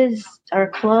spaces or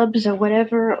clubs or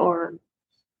whatever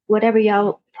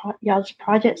y'all's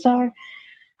projects are,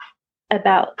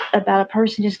 about a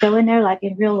person just going there like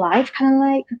in real life, kind of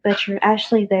like, but you're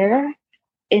actually there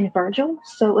in Virgil.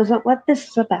 So is that what this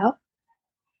is about?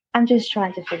 I'm just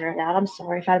trying to figure it out. I'm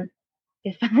sorry if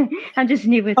I'm just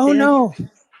new with Oh this.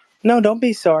 no, don't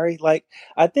be sorry. Like,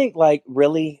 I think, like,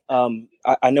 really,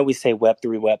 I know we say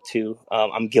Web3, Web2.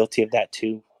 I'm guilty of that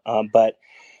too. But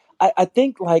I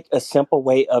think like a simple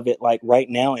way of it, like right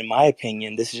now, in my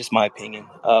opinion, this is just my opinion.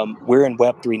 We're in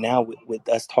Web3 now with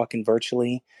us talking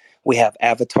virtually. We have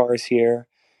avatars here.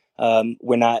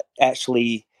 We're not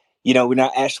actually, we're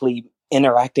not actually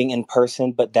interacting in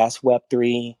person, but that's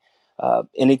Web3.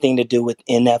 Anything to do with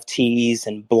NFTs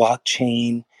and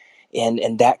blockchain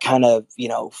and that kind of,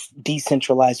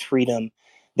 decentralized freedom,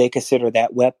 they consider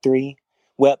that Web3.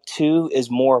 Web two is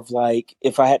more of like,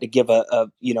 if I had to give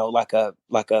a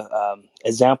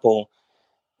example,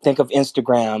 think of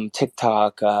Instagram,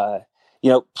 TikTok,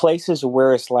 places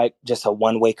where it's like just a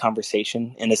one way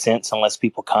conversation in a sense, unless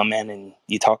people come in and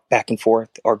you talk back and forth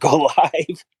or go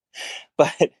live.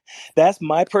 But that's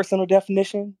my personal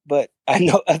definition. But I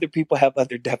know other people have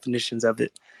other definitions of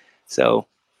it. So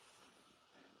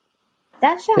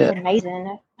That sounds Yeah.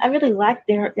 amazing. I really like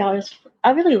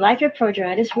I really like your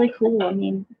project. It's really cool. I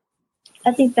mean,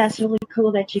 I think that's really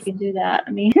cool that you can do that.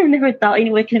 I mean, I never thought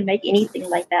anyone could make anything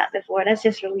like that before. That's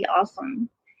just really awesome.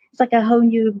 It's like a whole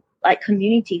new like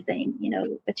community thing,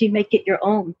 but you make it your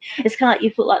own. It's kind of like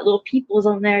you put like little peoples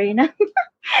on there, and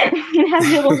have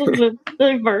your little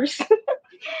the verse.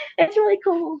 It's really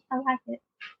cool. I like it.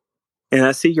 and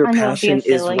I see your I know I'm being passion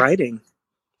is silly. writing.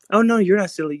 Oh no, you're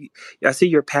not silly. I see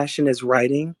your passion is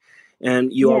writing,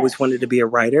 and you always Yes. wanted to be a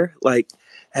writer. Like,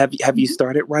 have you Mhm.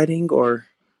 started writing or?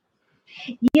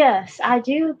 Yes, I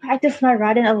do practice my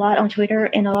writing a lot on Twitter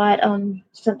and a lot on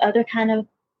some other kind of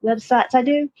websites I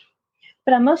do,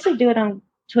 but I mostly do it on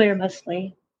Twitter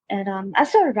mostly. And I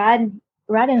started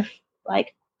writing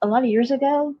like a lot of years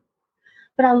ago,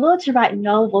 but I love to write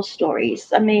novel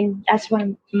stories. I mean, that's what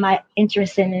my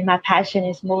interest and my passion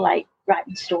is more like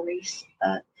writing stories.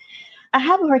 I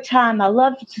have a hard time. I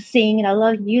love to sing and I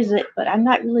love music, but I'm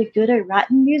not really good at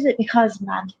writing music because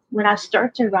when I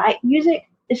start to write music,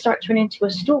 it starts turning into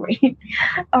a story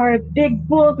or a big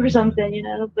book or something.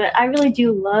 But I really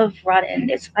do love writing.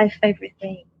 It's my favorite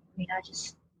thing. I mean,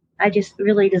 I just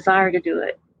really desire to do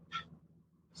it.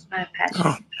 It's my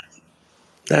Oh, passion.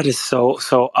 that is so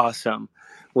awesome.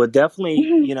 Well, definitely,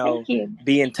 Thank you.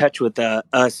 be in touch with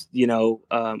us.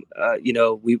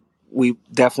 We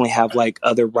definitely have like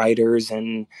other writers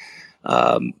and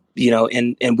and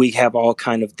we have all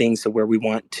kind of things to where we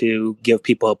want to give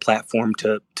people a platform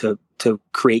to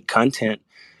create content.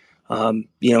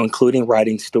 Including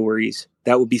writing stories.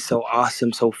 That would be so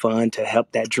awesome, so fun to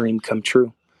help that dream come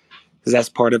true because that's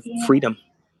part of Yeah, freedom.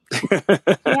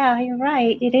 yeah, you're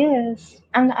right. It is.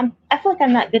 I feel like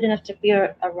I'm not good enough to be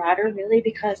a writer really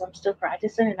because I'm still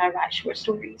practicing and I write short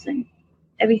stories and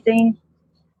everything.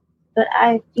 But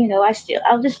I'll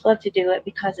just love to do it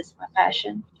because it's my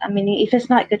passion. I mean, if it's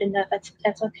not good enough,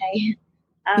 that's okay.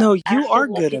 No, I you are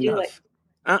still love good to do it.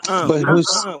 enough. But who's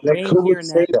We like ain't who would hearing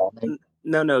say that. that? Like,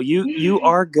 No, you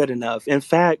are good enough. In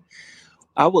fact,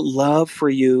 I would love for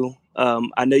you.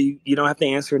 I know you don't have to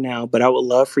answer now, but I would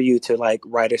love for you to like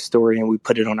write a story and we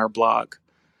put it on our blog.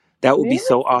 That would be Really?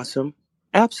 so awesome.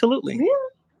 Absolutely. Really?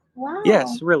 Wow.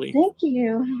 Yes, really. Thank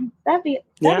you. That'd be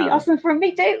Yeah. awesome for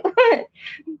me too. Thank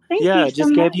you Yeah, so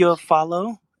just gave you a much.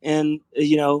 follow, and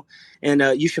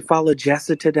you should follow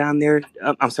Jessica down there.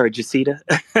 I'm sorry, Jacita.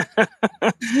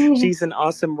 She's an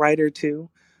awesome writer too.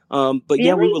 But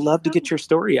yeah, we would Really? love to get your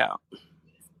story out.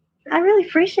 I really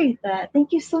appreciate that.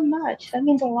 Thank you so much. That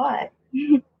means a lot.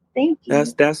 Thank That's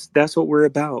you. that's that's what we're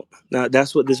about.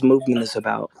 That's what this movement is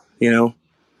about. You know.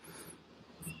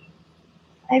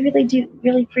 I really do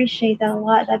really appreciate that a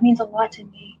lot. That means a lot to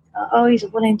me. Always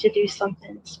wanting to do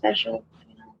something special.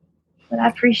 But I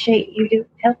appreciate you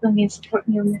helping me and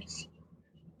supporting me on this.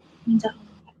 It means a lot.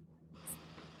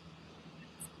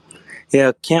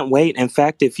 Yeah, can't wait. In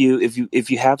fact, if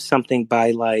you have something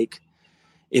by like,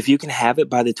 if you can have it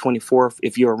by the 24th,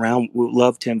 if you're around, we'd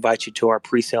love to invite you to our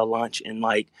pre-sale lunch and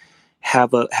like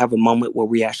have a moment where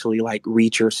we actually like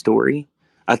read your story.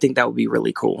 I think that would be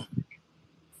really cool.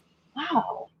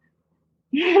 Wow.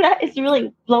 That is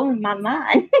really blowing my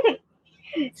mind.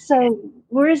 So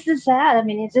where is this at? I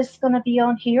mean, is this gonna be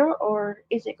on here or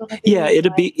is it gonna be like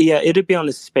It'll be on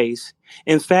the space.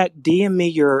 In fact, DM me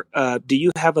your do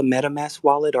you have a MetaMask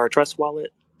wallet or a Trust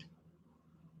wallet?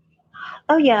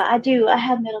 oh yeah, I do. I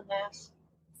have middle mass.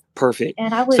 Perfect.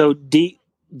 And I would So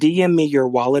DM me your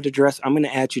wallet address. I'm going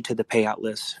to add you to the payout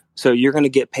list. So you're going to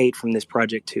get paid from this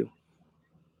project too.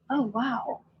 oh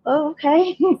wow. Oh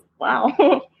okay.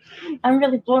 Wow. I'm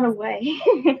really blown away.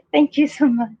 Thank you so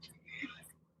much.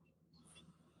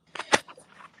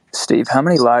 Steve, how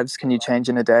many lives can you change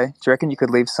in a day? Do you reckon you could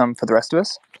leave some for the rest of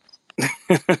us?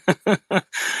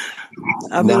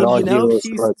 I not mean, all heroes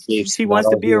she's wear capes. she Not wants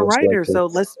to all be a heroes wear writer, so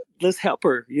capes. let's help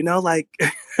her.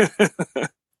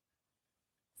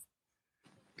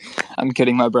 I'm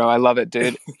kidding, my bro. I love it,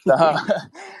 dude.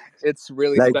 It's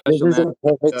really Like this special, is man. a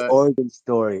perfect Uh, origin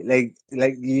story.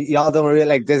 Y'all don't realize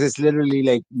like this is literally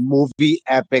like movie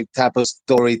epic type of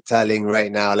storytelling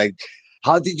right now. Like,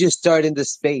 how did you start in the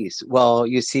space? Well,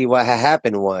 you see, what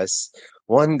happened was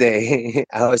one day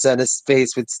I was on a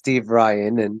space with Steve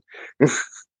Ryan, and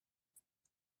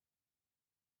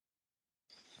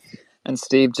and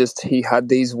Steve he had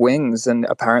these wings, and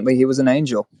apparently he was an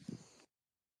angel.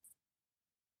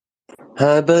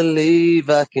 I believe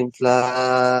I can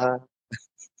fly.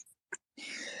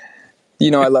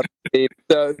 I love Steve.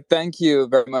 So thank you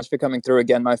very much for coming through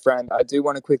again, my friend. I do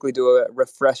want to quickly do a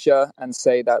refresher and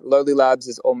say that Lowly Labs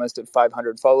is almost at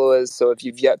 500 followers. So if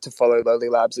you've yet to follow Lowly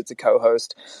Labs, it's a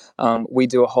co-host. We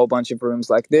do a whole bunch of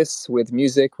rooms like this with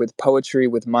music, with poetry,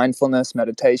 with mindfulness,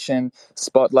 meditation,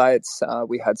 spotlights.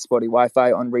 We had Spotty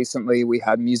Wi-Fi on recently. We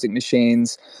had Music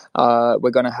Machines. We're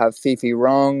going to have Fifi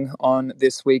Wrong on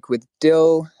this week with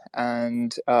Dill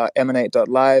and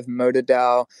Emanate.live,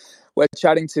 MotorDAO. We're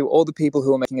chatting to all the people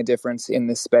who are making a difference in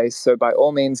this space. So by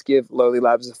all means, give Lowly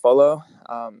Labs a follow.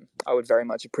 I would very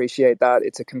much appreciate that.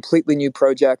 It's a completely new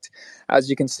project. As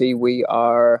you can see, we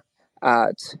are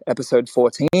at episode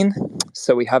 14.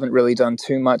 So we haven't really done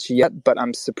too much yet, but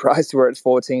I'm surprised we're at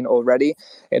 14 already.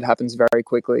 It happens very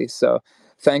quickly. So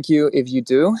thank you if you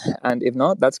do. And if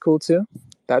not, that's cool too.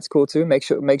 That's cool too. Make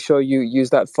sure you use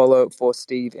that follow for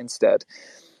Steve instead.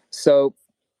 So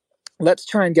let's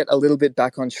try and get a little bit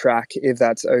back on track, if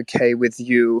that's okay with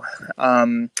you.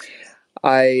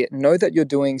 I know that you're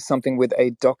doing something with a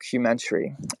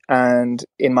documentary. And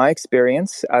in my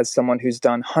experience, as someone who's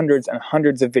done hundreds and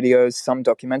hundreds of videos, some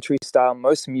documentary style,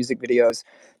 most music videos,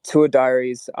 tour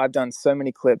diaries, I've done so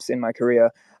many clips in my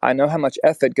career. I know how much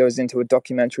effort goes into a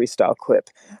documentary style clip.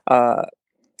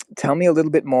 Tell me a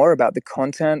little bit more about the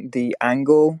content, the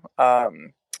angle,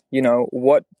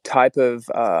 what type of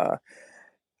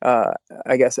uh,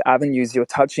 I guess, avenues you're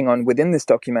touching on within this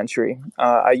documentary.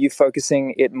 Are you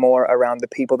focusing it more around the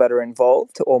people that are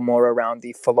involved, or more around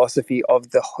the philosophy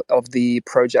of the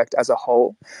project as a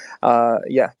whole?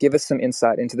 Yeah, give us some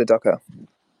insight into the doco.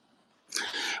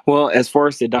 Well, as far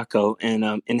as the doco,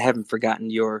 and haven't forgotten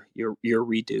your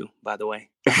redo, by the way.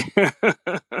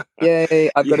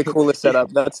 Yay! I've got a cooler setup.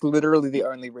 That's literally the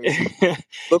only reason.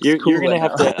 Looks you're cooler gonna now.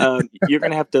 have to you're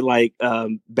gonna have to like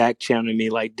back channel me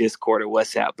like Discord or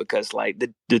WhatsApp, because like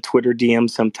the Twitter DM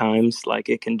sometimes like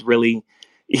it can really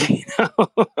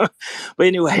but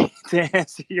anyway, to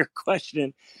answer your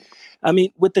question, I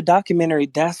mean, with the documentary,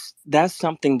 that's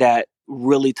something that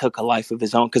really took a life of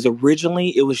its own, because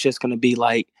originally it was just going to be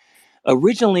like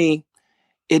originally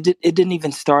it didn't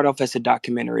even start off as a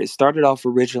documentary. It started off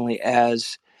originally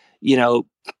as, you know,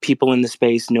 people in the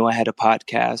space knew I had a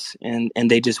podcast, and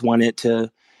they just wanted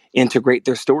to integrate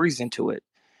their stories into it.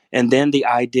 And then the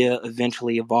idea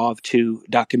eventually evolved to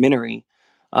documentary.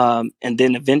 And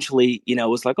then eventually, it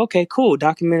was like, okay, cool,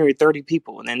 documentary, 30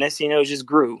 people. And then next thing you know, it just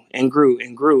grew and grew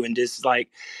and grew. And just like,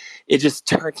 it just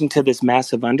turned into this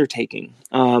massive undertaking.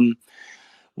 One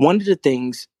of the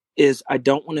things is I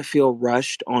don't want to feel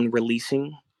rushed on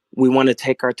releasing. We want to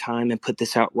take our time and put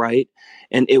this out right.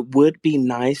 And it would be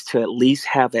nice to at least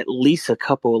have at least a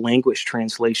couple of language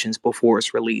translations before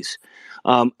it's released.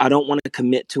 I don't want to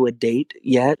commit to a date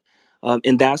yet.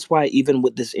 And that's why even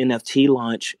with this NFT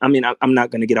launch, I mean, I'm not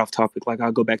going to get off topic, like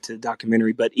I'll go back to the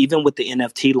documentary, but even with the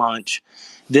NFT launch,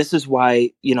 this is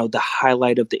why, the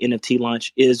highlight of the NFT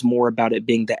launch is more about it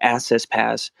being the access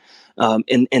pass.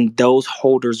 And those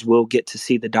holders will get to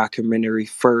see the documentary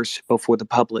first before the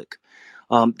public.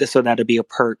 So that'll be a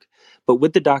perk. But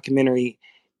with the documentary,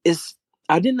 is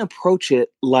I didn't approach it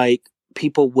like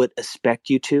people would expect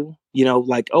you to.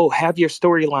 Like, oh, have your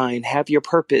storyline, have your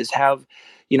purpose, have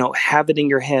it in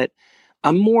your head.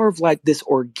 I'm more of like this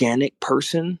organic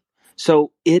person,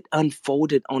 so it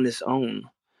unfolded on its own.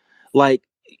 Like,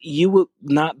 you would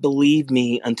not believe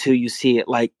me until you see it.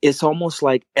 Like, it's almost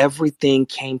like everything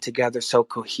came together so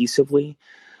cohesively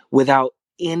without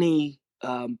any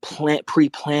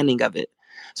pre-planning of it.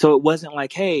 So it wasn't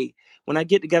like, hey, when I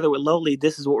get together with Lowly,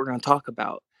 this is what we're going to talk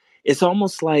about. It's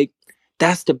almost like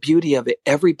that's the beauty of it.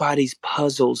 Everybody's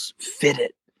puzzles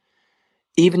fitted,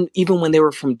 even when they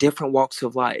were from different walks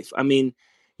of life. I mean,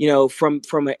 from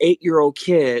an 8-year-old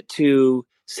kid to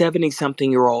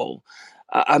 70-something-year-old.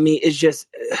 I mean, it's just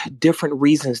different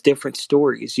reasons, different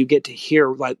stories. You get to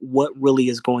hear like what really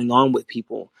is going on with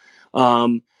people.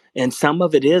 And some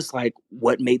of it is like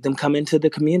what made them come into the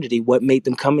community, what made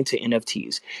them come into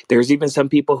NFTs. There's even some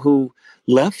people who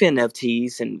left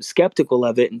NFTs and skeptical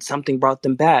of it, and something brought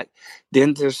them back.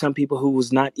 Then there's some people who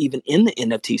was not even in the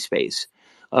NFT space.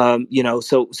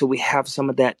 So we have some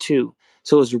of that too.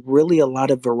 So it's really a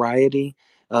lot of variety.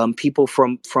 People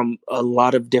from a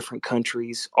lot of different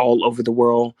countries all over the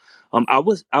world. I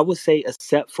would say,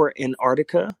 except for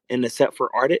Antarctica and except for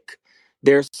Arctic,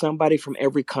 there's somebody from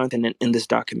every continent in this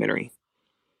documentary.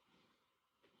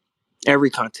 Every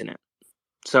continent.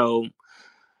 So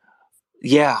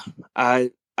yeah,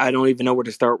 I don't even know where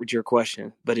to start with your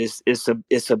question, but it's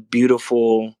a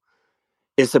beautiful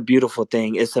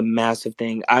thing. It's a massive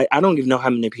thing. I don't even know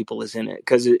how many people is in it,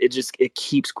 because it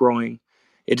keeps growing.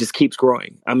 It just keeps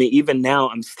growing. I mean, even now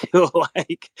I'm still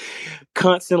like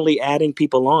constantly adding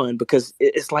people on, because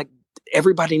it's like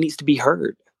everybody needs to be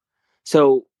heard.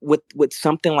 So with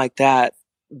something like that,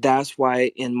 that's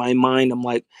why in my mind I'm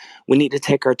like, we need to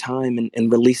take our time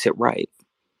and release it right.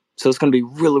 So it's going to be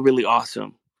really, really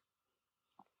awesome.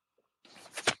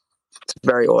 It's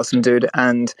very awesome, dude.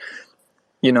 And,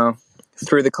 you know,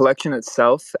 through the collection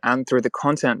itself and through the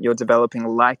content you're developing,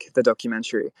 like the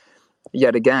documentary,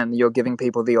 yet again, you're giving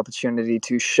people the opportunity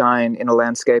to shine in a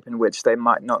landscape in which they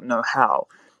might not know how.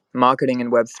 Marketing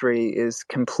in Web3 is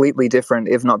completely different,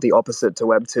 if not the opposite, to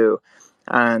Web2.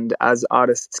 And as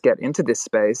artists get into this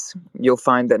space, you'll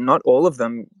find that not all of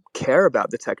them care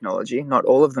about the technology, not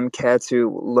all of them care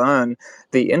to learn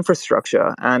the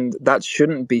infrastructure, and that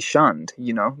shouldn't be shunned.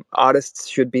 Artists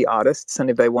should be artists, and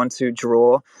if they want to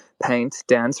draw, paint,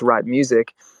 dance, write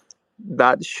music,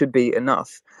 that should be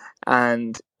enough.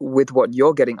 And with what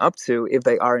you're getting up to, if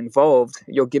they are involved,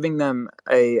 you're giving them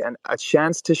a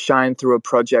chance to shine through a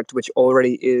project which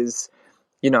already is,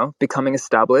 becoming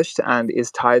established and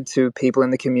is tied to people in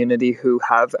the community who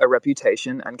have a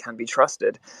reputation and can be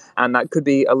trusted. And that could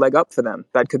be a leg up for them.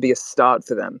 That could be a start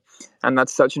for them. And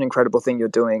that's such an incredible thing you're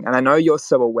doing. And I know you're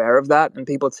so aware of that, and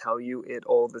people tell you it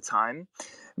all the time.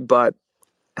 But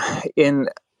in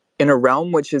a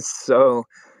realm which is so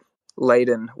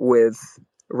laden with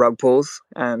rug pulls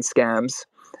and scams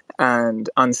and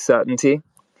uncertainty,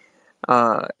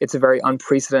 it's a very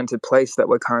unprecedented place that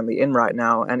we're currently in right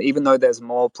now. And even though there's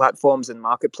more platforms and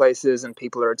marketplaces and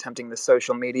people are attempting the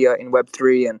social media in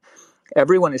Web3, and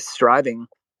everyone is striving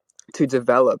to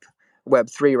develop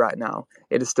Web3 right now,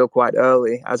 it is still quite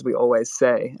early, as we always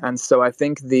say. And so I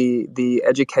think the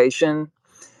education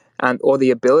or the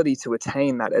ability to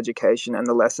attain that education and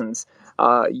the lessons,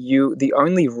 the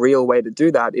only real way to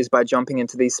do that is by jumping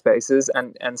into these spaces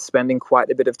and spending quite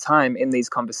a bit of time in these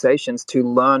conversations to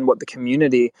learn what the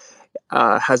community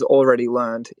has already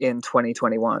learned in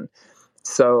 2021.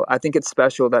 So I think it's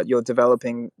special that you're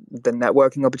developing the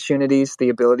networking opportunities, the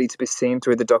ability to be seen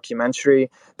through the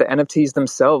documentary, the NFTs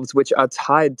themselves, which are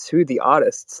tied to the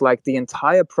artists. Like, the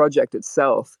entire project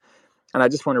itself, and I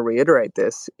just want to reiterate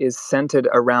this, is centered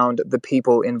around the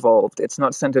people involved. It's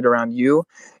not centered around you.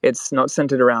 It's not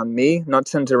centered around me, not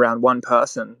centered around one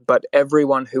person, but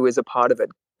everyone who is a part of it,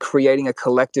 creating a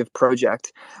collective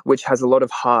project which has a lot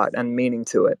of heart and meaning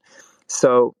to it.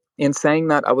 So in saying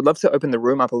that, I would love to open the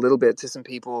room up a little bit to some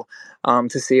people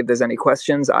to see if there's any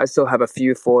questions. I still have a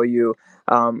few for you,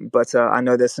 but I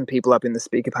know there's some people up in the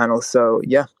speaker panel. So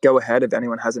yeah, go ahead if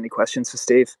anyone has any questions for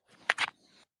Steve.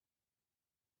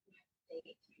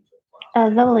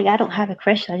 Lily, I don't have a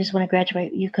question. I just want to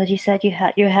congratulate you because you said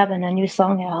you're having a new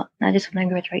song out. I just want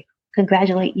to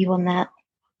congratulate you on that.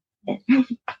 Because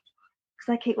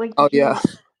I can't wait to hear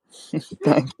it.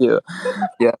 Thank you.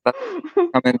 Yeah,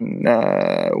 I'm in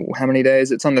how many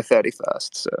days? It's on the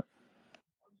 31st. So,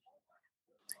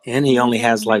 and he only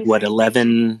has like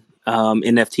 11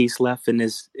 NFTs left in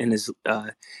his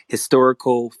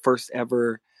historical first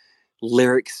ever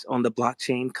lyrics on the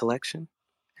blockchain collection.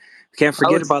 Can't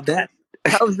forget about that.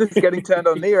 How is this getting turned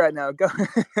on me right now? Go.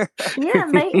 Yeah,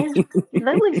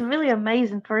 Lily's a really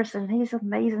amazing person. He's an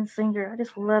amazing singer. I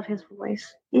just love his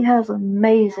voice. He has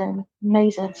amazing,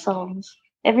 amazing songs.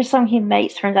 Every song he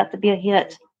makes turns out to be a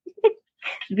hit.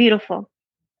 Beautiful.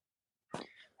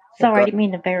 Sorry, I didn't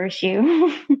mean to embarrass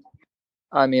you.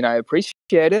 I mean, I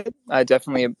appreciate it. I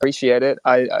definitely appreciate it.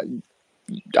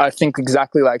 I think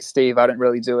exactly like Steve. I don't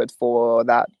really do it for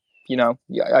that.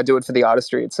 I do it for the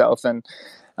artistry itself, and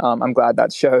I'm glad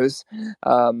that shows.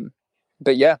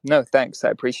 But yeah, no, thanks. I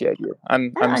appreciate you.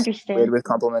 I'm understand. weird with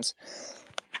compliments.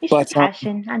 It's your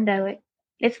passion. I know it.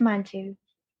 It's mine too.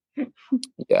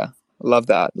 Yeah, love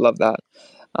that. Love that.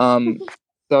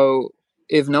 So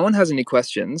if no one has any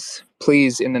questions,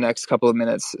 please, in the next couple of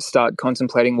minutes, start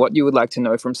contemplating what you would like to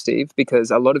know from Steve,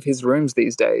 because a lot of his rooms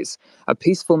these days are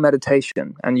peaceful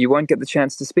meditation, and you won't get the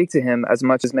chance to speak to him as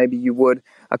much as maybe you would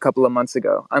a couple of months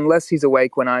ago, unless he's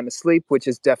awake when I'm asleep, which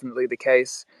is definitely the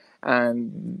case.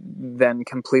 and then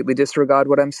completely disregard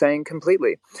what I'm saying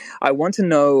completely. I want to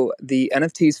know the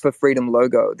NFTs for Freedom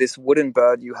logo, this wooden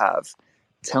bird you have.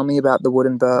 Tell me about the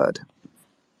wooden bird.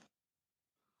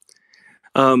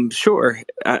 Sure.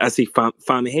 I see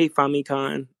Fami. Hey, Fami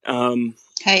Khan.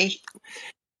 Hey.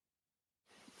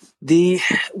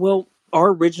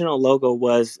 Our original logo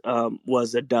was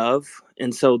a dove,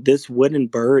 and so this wooden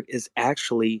bird is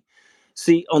actually,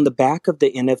 see, on the back of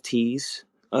the NFTs,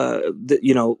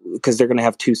 because they're going to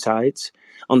have two sides.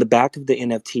 On the back of the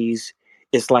NFTs,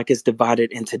 it's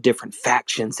divided into different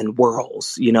factions and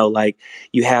worlds. Like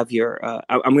you have your.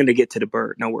 I'm going to get to the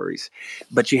bird, no worries,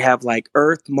 but you have like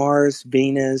Earth, Mars,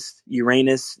 Venus,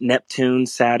 Uranus, Neptune,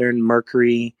 Saturn,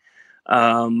 Mercury.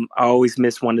 I always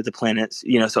miss one of the planets.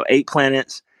 So 8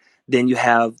 planets. Then you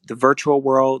have the virtual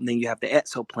world, and then you have the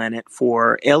exoplanet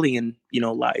for alien,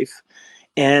 life.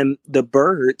 And the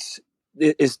birds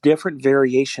is different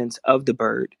variations of the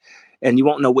bird, and you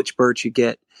won't know which bird you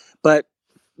get. But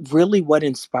really, what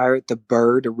inspired the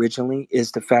bird originally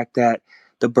is the fact that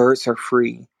the birds are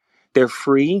free. They're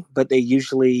free, but they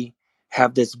usually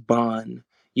have this bond.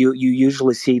 You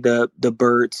usually see the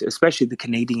birds, especially the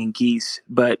Canadian geese,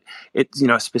 but it's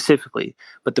specifically.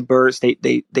 But the birds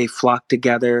they flock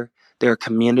together. They're a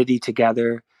community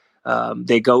together.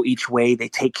 They go each way. They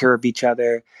take care of each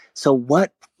other. So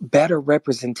what better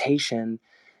representation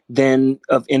than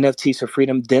of NFTs for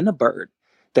freedom than a bird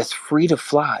that's free to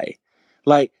fly?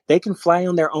 Like they can fly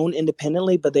on their own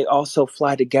independently, but they also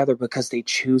fly together because they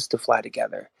choose to fly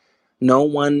together. No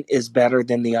one is better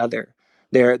than the other.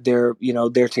 They're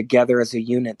together as a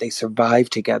unit. They survive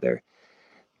together.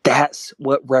 That's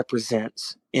what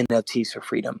represents NFTs for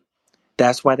freedom.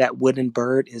 That's why that wooden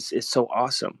bird is so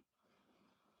awesome.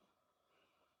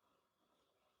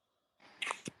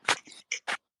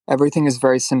 Everything is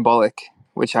very symbolic,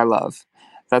 which I love.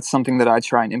 That's something that I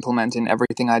try and implement in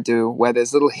everything I do, where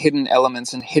there's little hidden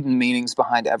elements and hidden meanings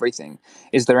behind everything.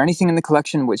 Is there anything in the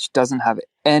collection which doesn't have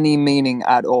any meaning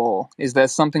at all? Is there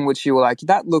something which you were like,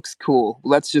 that looks cool,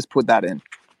 let's just put that in?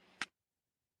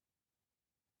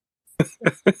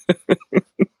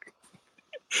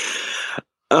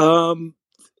 um,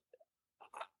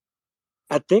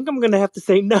 I think I'm gonna have to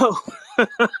say no.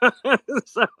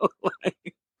 So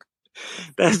like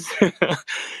that's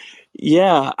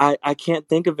yeah, I can't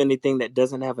think of anything that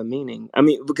doesn't have a meaning. I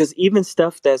mean, because even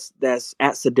stuff that's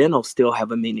accidental still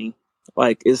have a meaning.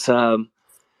 Like it's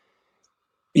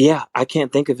yeah, I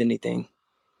can't think of anything.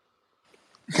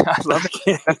 I love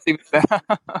it. That's even better.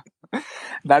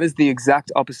 That is the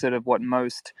exact opposite of what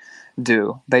most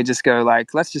do. They just go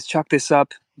like, let's just chuck this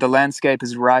up. The landscape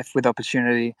is rife with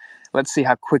opportunity. Let's see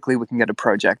how quickly we can get a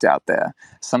project out there.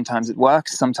 Sometimes it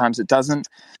works, sometimes it doesn't.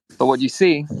 But what you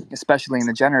see, especially in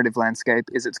the generative landscape,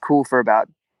 is it's cool for about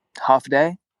half a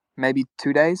day, maybe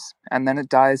 2 days, and then it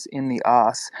dies in the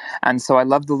arse. And so I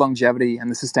love the longevity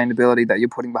and the sustainability that you're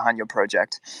putting behind your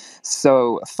project.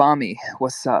 So, Fami,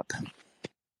 what's up?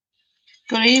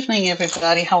 Good evening,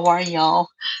 everybody. How are y'all?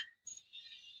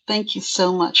 Thank you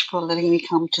so much for letting me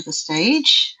come to the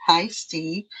stage. Hi,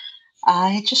 Steve.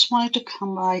 I just wanted to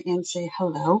come by and say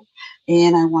hello.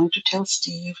 And I wanted to tell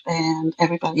Steve and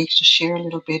everybody to share a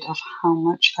little bit of how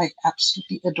much I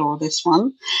absolutely adore this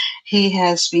one. He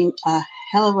has been a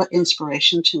hell of an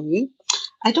inspiration to me.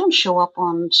 I don't show up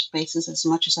on spaces as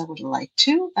much as I would like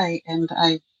to. And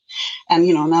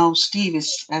now Steve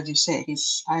is, as you say,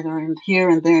 he's either in here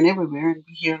and there and everywhere, and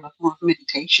we hear a lot more of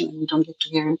meditation, and we don't get to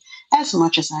hear him as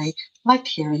much as I liked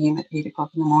hearing him at 8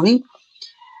 o'clock in the morning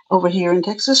over here in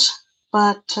Texas.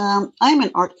 But I'm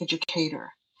an art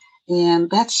educator, and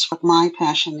that's what my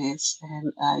passion is.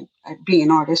 And being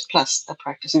an artist, plus a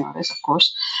practicing artist, of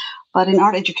course, but in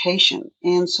art education.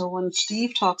 And so when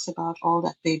Steve talks about all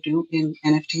that they do in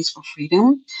NFTs for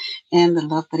Freedom and the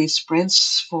love that he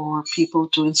spreads for people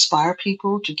to inspire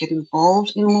people to get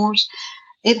involved in more,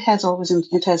 it has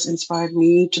inspired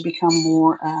me to become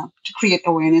more to create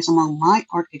awareness among my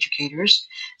art educators,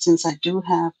 since I do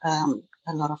have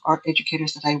a lot of art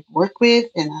educators that I work with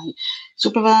and I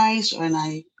supervise and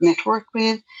I network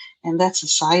with, and that's a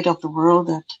side of the world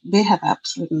that they have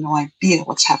absolutely no idea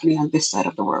what's happening on this side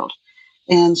of the world.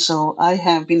 And so I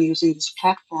have been using this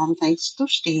platform thanks to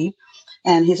Steve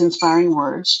and his inspiring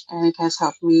words, and it has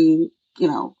helped me,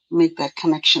 make that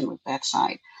connection with that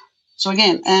side. So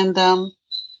again, and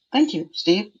thank you,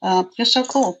 Steve. You're so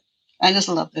cool. I just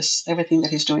love this, everything that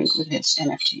he's doing with his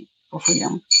NFT for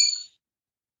freedom.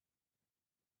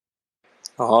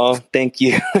 Oh, thank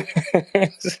you.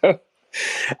 So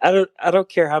I don't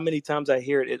care how many times I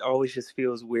hear it. It always just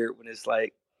feels weird when it's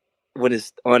like when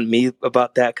it's on me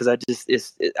about that, because I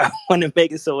want to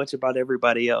make it so much about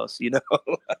everybody else,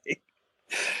 Like,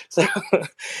 so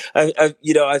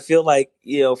I feel like,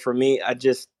 for me, I'm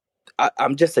just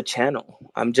a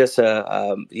channel. I'm just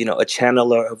a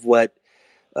channeler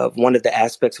of one of the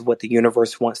aspects of what the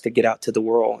universe wants to get out to the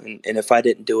world. And if I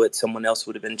didn't do it, someone else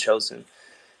would have been chosen.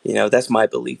 That's my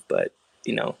belief, but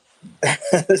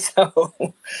so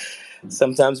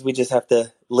sometimes we just have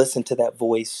to listen to that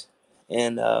voice,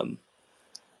 and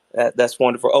that's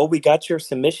wonderful. Oh, we got your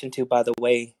submission too, by the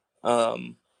way.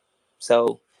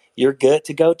 So you're good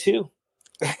to go too.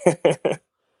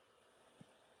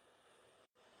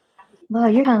 Well,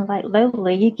 you're kind of like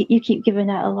Lowly. You keep giving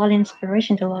out a lot of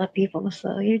inspiration to a lot of people.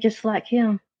 So you're just like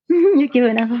him. You're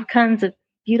giving out all kinds of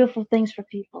beautiful things for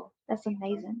people. That's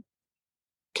amazing.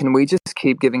 Can we just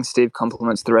keep giving Steve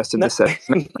compliments the rest of No, the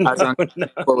session as no,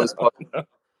 uncomfortable as possible? no.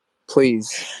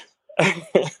 Please.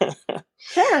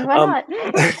 Sure, why um,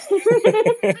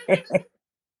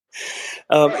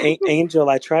 not? Angel,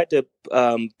 I tried to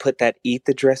put that ETH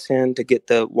address in to get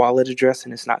the wallet address,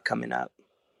 and it's not coming up.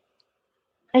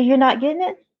 You're not getting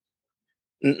it?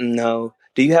 No.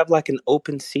 Do you have like an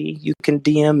open sea you can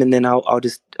DM, and then I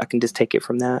can just take it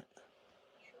from that?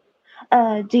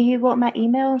 Do you want my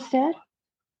email instead?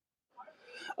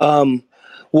 Well,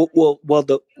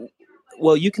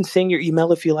 you can send your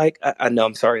email if you like. I know,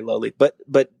 I'm sorry, Loli, but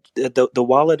the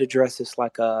wallet address is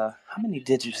like how many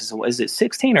digits is it?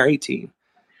 16 or 18?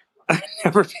 I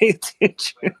never pay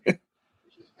attention.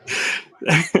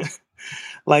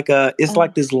 Like it's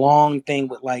like this long thing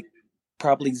with like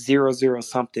probably 00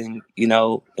 something,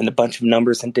 and a bunch of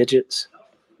numbers and digits.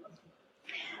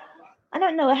 I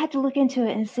don't know. I have to look into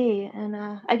it and see, and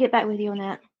I'll get back with you on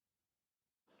that.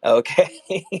 Okay.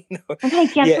 No.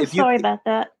 Thank you. I'm Yeah, so if you sorry about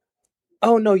that.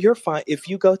 Oh no, you're fine. If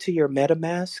you go to your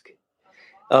MetaMask,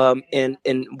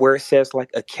 and where it says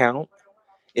like account,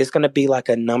 it's gonna be like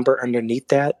a number underneath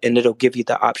that, and it'll give you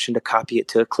the option to copy it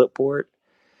to a clipboard.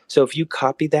 So if you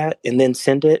copy that and then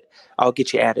send it, I'll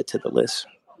get you added to the list.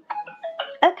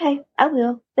 Okay, I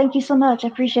will. Thank you so much. I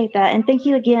appreciate that. And thank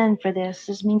you again for this.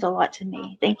 This means a lot to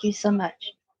me. Thank you so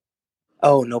much.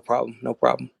 Oh, no problem. No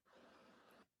problem.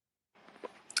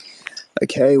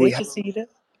 Okay, we Hey, have Jacita.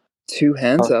 2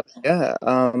 hands Oh, up. Yeah.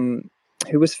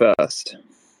 Who was first?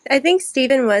 I think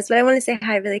Steven was, but I want to say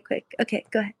hi really quick. Okay,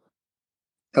 go ahead.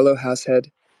 Hello,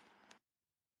 Househead.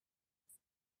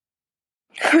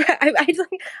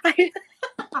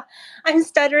 I'm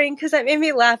stuttering because that made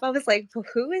me laugh. I was like,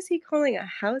 "Who is he calling a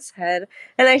house head?"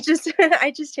 And I just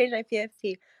changed my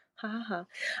PFP. Ha ha.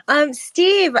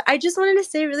 Steve, I just wanted to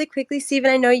say really quickly, Steve,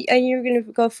 and I know you were going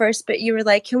to go first, but you were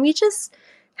like, "Can we just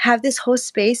have this whole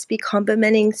space be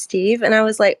complimenting Steve?" And I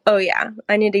was like, "Oh yeah,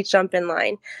 I need to jump in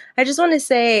line." I just want to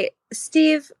say,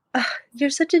 Steve,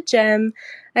 you're such a gem,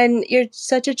 and you're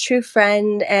such a true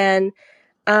friend, and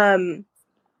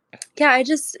yeah,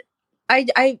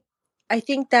 I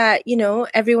think that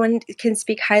everyone can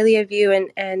speak highly of you,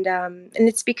 and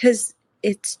it's because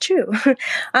it's true.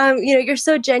 You're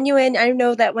so genuine. I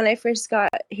know that when I first got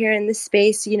here in this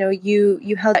space,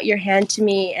 you held out your hand to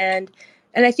me, and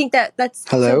I think that that's so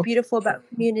Hello? beautiful about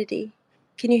community.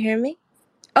 Can you hear me?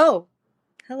 Oh,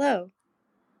 hello,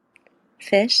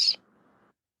 Fish.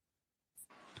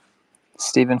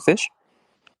 Stephen Fish?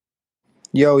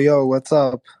 Yo, what's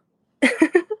up?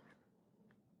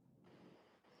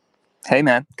 Hey,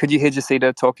 man. Could you hear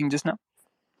Jacita talking just now?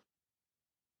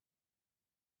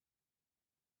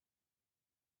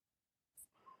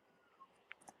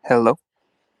 Hello?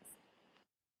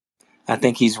 I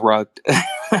think he's rugged.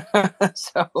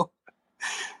 So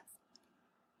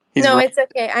He's No, right. it's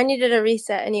okay. I needed a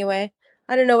reset anyway.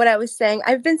 I don't know what I was saying.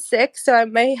 I've been sick, so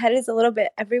my head is a little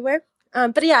bit everywhere.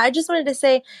 But yeah, I just wanted to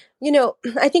say,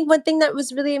 I think one thing that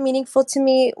was really meaningful to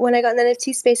me when I got in the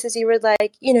NFT space is you were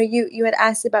like, you had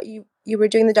asked about you were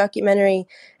doing the documentary,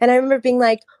 and I remember being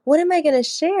like, what am I going to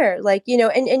share? Like,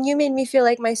 and you made me feel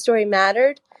like my story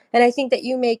mattered, and I think that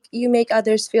you make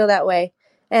others feel that way,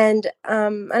 and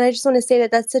I just want to say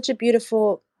that that's such a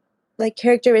beautiful like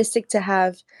characteristic to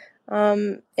have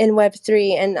in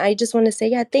Web3. And I just want to say,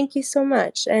 yeah, thank you so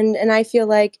much. And I feel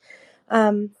like,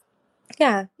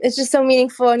 yeah, it's just so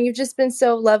meaningful. And you've just been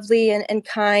so lovely and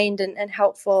kind and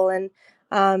helpful. And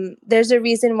there's a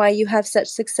reason why you have such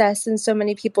success and so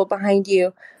many people behind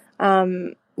you.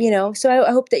 So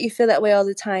I hope that you feel that way all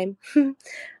the time.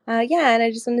 Yeah, and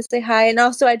I just want to say hi. And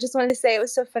also, I just wanted to say it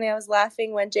was so funny. I was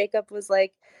laughing when Jacob was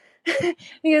like,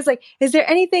 he was like, is there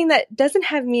anything that doesn't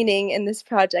have meaning in this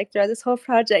project or this whole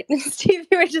project? And Steve,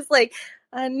 you were just like,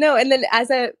 no. And then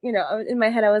as in my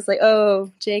head, I was like,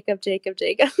 oh, Jacob.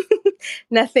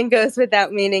 Nothing goes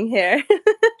without meaning here.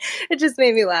 It just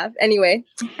made me laugh. Anyway,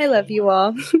 I love you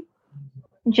all.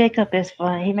 Jacob is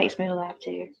funny. He makes me laugh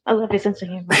too. I love his sense of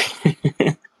humor.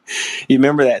 You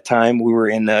remember that time we were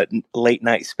in the late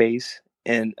night space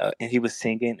and he was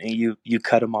singing and you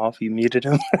cut him off, you muted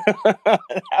him.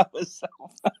 That was so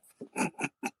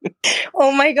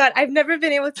Oh my God, I've never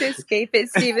been able to escape it,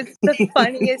 Steve. It's the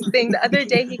funniest thing. The other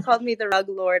day he called me the rug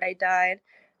lord. I died.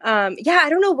 Yeah, I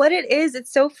don't know what it is.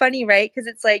 It's so funny, right? Because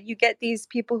it's like you get these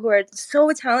people who are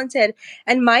so talented,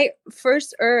 and my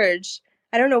first urge,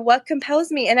 I don't know what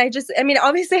compels me. And I mean,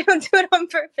 obviously I don't do it on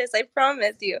purpose, I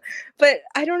promise you. But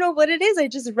I don't know what it is. I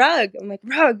just rug. I'm like,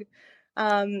 rug.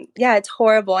 Yeah, it's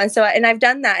horrible. And I've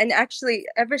done that. And actually,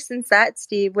 ever since that,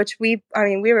 Steve, we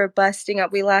were busting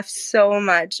up. We laughed so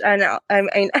much. And I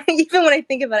mean, even when I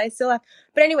think about it, I still laugh.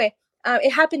 But anyway,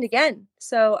 it happened again.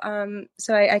 So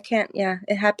I can't, yeah,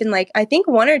 it happened like, I think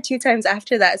 1 or 2 times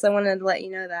after that. So I wanted to let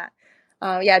you know that.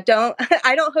 Yeah,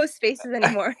 I don't host spaces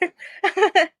anymore.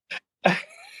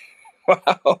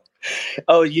 wow.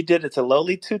 Oh, you did it to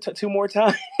Loli two more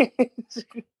times.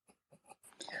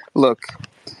 Look,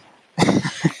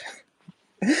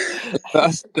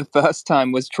 the first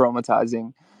time was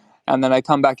traumatizing. And then I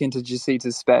come back into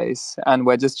Jacinta's space and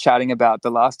we're just chatting about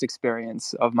the last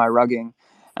experience of my rugging.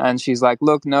 And she's like,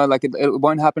 look, no, like it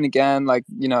won't happen again. Like,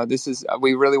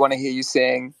 we really want to hear you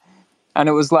sing. And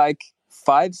it was like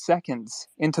 5 seconds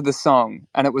into the song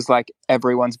and it was like,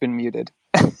 everyone's been muted.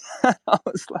 I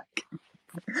was like,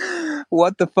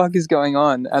 what the fuck is going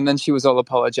on? And then she was all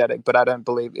apologetic, but I don't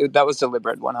believe it. That was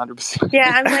deliberate 100%.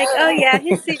 Yeah, I'm like, oh yeah,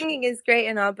 his singing is great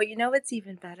and all, but you know what's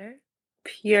even better?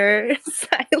 Pure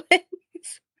silence.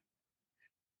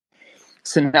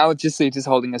 So now with Jacinta's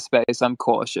holding a space, I'm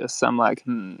cautious. I'm like,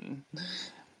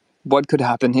 what could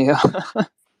happen here?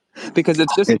 Because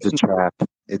it's just... It's a trap.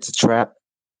 It's a trap.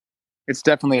 It's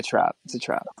definitely a trap. It's a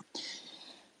trap.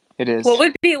 It is. What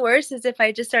would be worse is if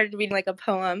I just started reading like a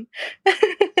poem.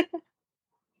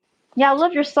 Yeah, I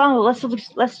love your song.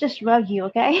 Let's just rug you,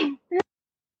 okay?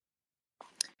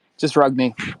 Just rug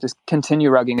me. Just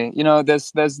continue rugging me.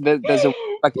 There's a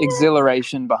like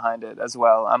exhilaration behind it as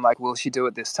well. I'm like, will she do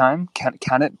it this time?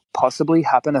 Can it possibly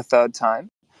happen a third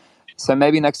time? So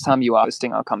maybe next time you are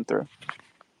hosting, I'll come through.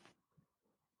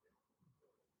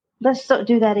 Let's don't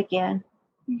do that again.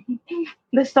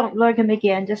 Let's don't rug him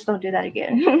again. Just don't do that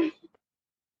again.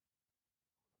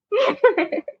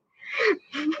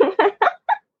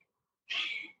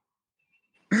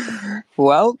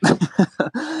 Well,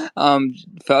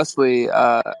 firstly,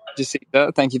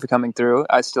 Jacinta, thank you for coming through.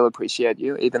 I still appreciate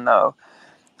you, even though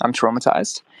I'm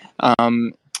traumatized.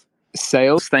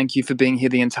 Sales, thank you for being here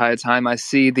the entire time. I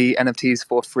see the NFTs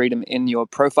for Freedom in your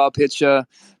profile picture.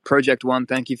 Project One,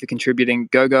 thank you for contributing.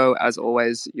 Gogo, as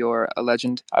always, you're a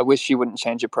legend. I wish you wouldn't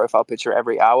change your profile picture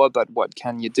every hour, but what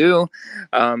can you do?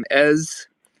 Ez,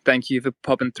 thank you for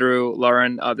popping through.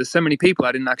 Lauren, there's so many people.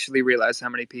 I didn't actually realize how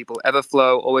many people.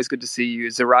 Everflow, always good to see you.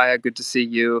 Zariah, good to see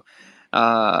you.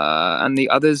 And the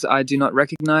others I do not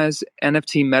recognize.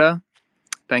 NFT Meta,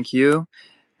 thank you.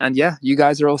 And yeah, you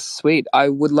guys are all sweet. I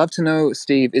would love to know,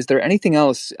 Steve, is there anything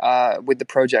else with the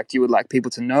project you would like people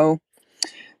to know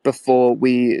before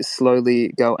we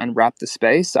slowly go and wrap the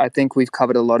space? I think we've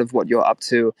covered a lot of what you're up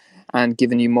to and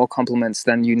given you more compliments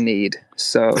than you need.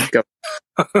 So go.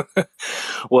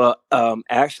 Well,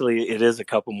 actually, it is a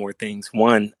couple more things.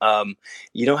 One,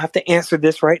 you don't have to answer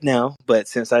this right now, but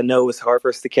since I know it's hard for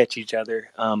us to catch each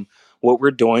other, what we're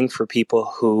doing for people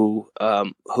who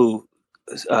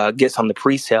gets on the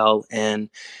pre-sale and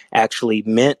actually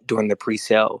mint during the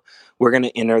pre-sale, we're going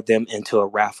to enter them into a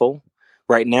raffle.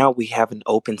 Right now, we have an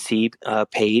OpenSea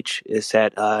page. It's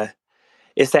that that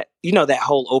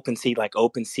whole OpenSea, like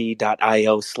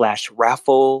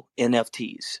OpenSea.io/raffle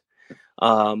NFTs.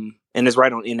 And it's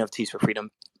right on NFTs for Freedom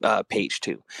page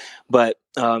too. But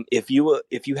if you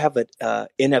have a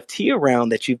NFT around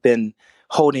that you've been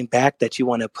holding back that you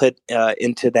want to put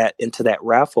into that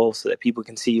raffle so that people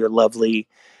can see your lovely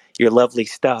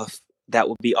stuff, that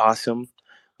would be awesome.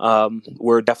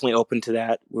 We're definitely open to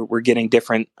that. We're getting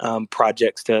different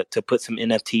projects to put some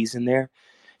NFTs in there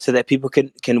so that people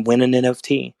can win an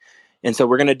NFT. And so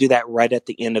we're going to do that right at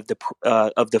the end of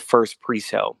the first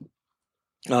pre-sale.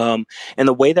 And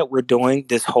the way that we're doing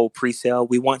this whole pre-sale,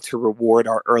 we want to reward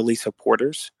our early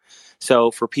supporters.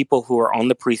 So for people who are on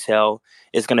the pre-sale,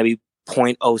 it's going to be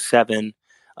 0.07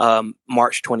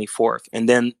 March 24th. And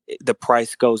then the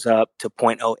price goes up to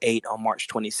 0.08 on March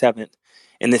 27th.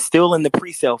 And it's still in the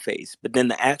pre-sale phase. But then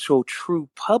the actual true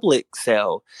public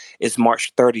sale is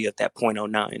March 30th at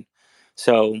 0.09.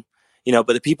 So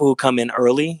But the people who come in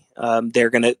early, they're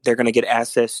gonna get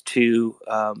access to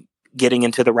getting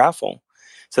into the raffle.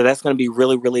 So that's going to be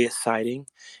really, really exciting.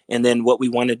 And then what we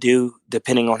want to do,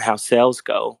 depending on how sales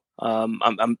go,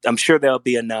 I'm sure there'll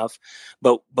be enough,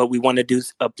 but we want to do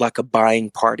like a buying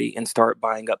party and start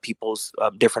buying up people's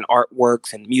different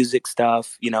artworks and music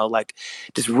stuff. Like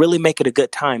just really make it a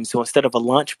good time. So instead of a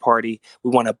lunch party,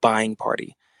 we want a buying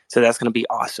party. So that's going to be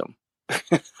awesome.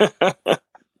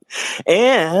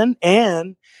 And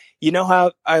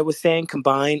how I was saying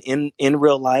combine in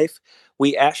real life,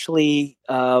 we actually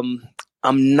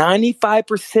I'm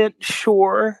 95%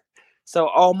 sure, so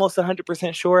almost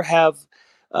 100% sure, have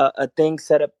a thing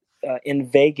set up in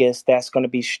Vegas that's going to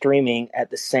be streaming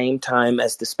at the same time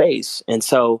as the space. And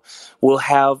so we'll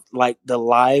have like the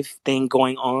live thing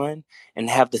going on and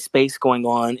have the space going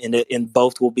on, and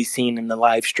both will be seen in the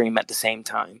live stream at the same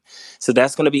time. So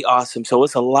that's going to be awesome. So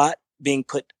it's a lot being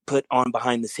put on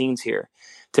behind the scenes here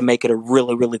to make it a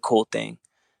really, really cool thing.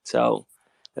 So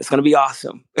it's going to be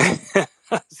awesome.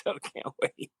 So can't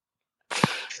wait.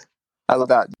 I love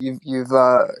that. You've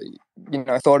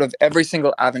thought of every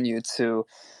single avenue to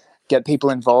get people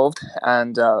involved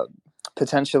and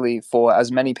potentially for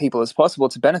as many people as possible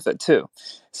to benefit too.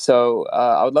 So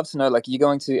I would love to know, like, are you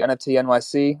going to NFT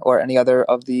NYC or any other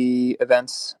of the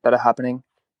events that are happening?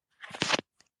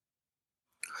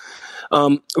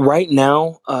 Right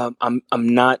now, I'm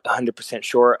not 100%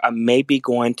 sure. I may be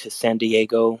going to San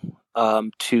Diego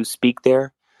to speak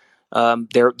there.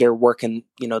 They're working,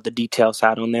 the details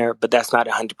out on there, but that's not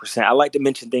 100%. I like to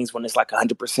mention things when it's like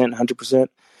 100%,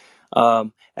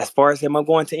 100%. As far as am I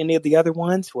going to any of the other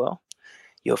ones? Well,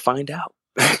 you'll find out.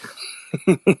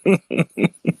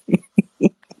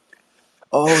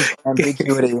 Oh, the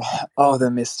ambiguity. Oh, the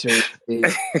mystery.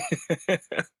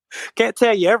 Can't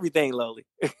tell you everything, Loli.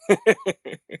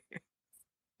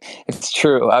 It's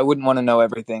true. I wouldn't want to know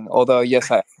everything, although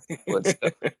yes, I would. So.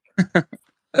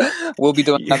 We'll be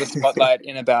doing another spotlight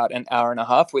in about an hour and a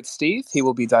half with Steve. He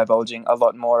will be divulging a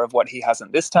lot more of what he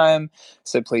hasn't this time,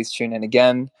 so please tune in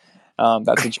again.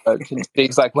 That's a joke. And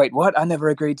Steve's like, wait, what? I never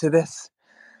agreed to this.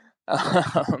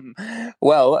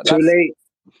 Well, Too that's late.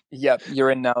 Yep, you're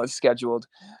in now. It's scheduled.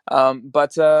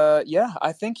 But yeah,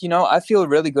 I think, I feel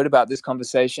really good about this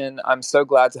conversation. I'm so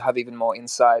glad to have even more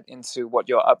insight into what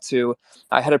you're up to.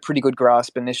 I had a pretty good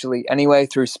grasp initially anyway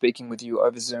through speaking with you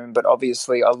over Zoom, but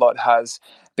obviously a lot has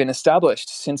been established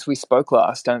since we spoke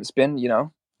last, and it's been,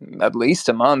 at least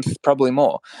a month, probably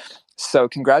more. So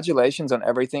congratulations on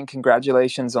everything.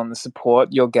 Congratulations on the support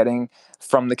you're getting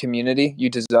from the community. You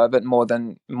deserve it more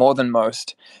than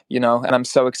most, and I'm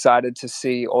so excited to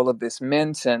see all of this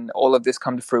mint and all of this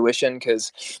come to fruition,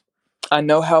 because I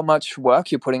know how much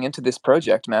work you're putting into this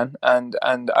project, man. And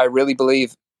I really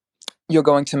believe you're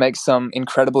going to make some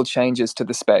incredible changes to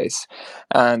the space,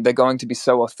 and they're going to be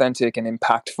so authentic and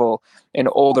impactful in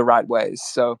all the right ways.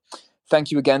 So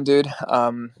thank you again, dude.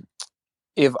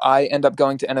 If I end up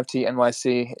going to NFT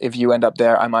NYC, if you end up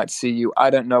there, I might see you. I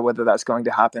don't know whether that's going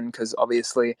to happen because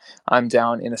obviously I'm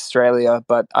down in Australia,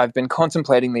 but I've been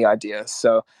contemplating the idea.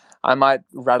 So I might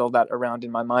rattle that around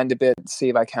in my mind a bit, see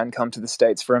if I can come to the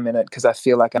States for a minute, because I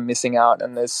feel like I'm missing out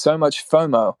and there's so much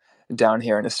FOMO down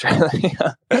here in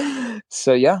Australia.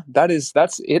 So yeah,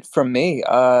 that's it from me.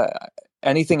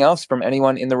 Anything else from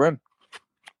anyone in the room?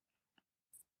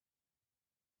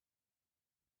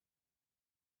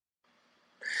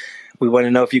 We want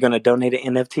to know if you're going to donate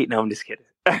an NFT. No, I'm just kidding.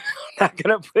 I'm not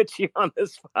going to put you on the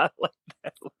spot like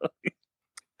that.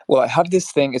 Well, I have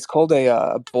this thing. It's called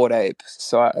a Bored Ape.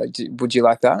 So would you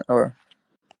like that? Or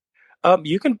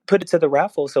you can put it to the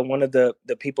raffle, so one of the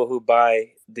people who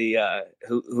buy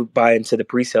who buy into the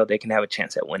pre-sale, they can have a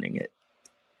chance at winning it.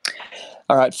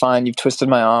 All right, fine. You've twisted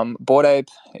my arm. Bored Ape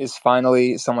is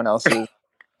finally someone else's.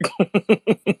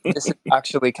 This is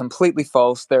actually completely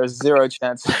false. There is zero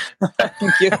chance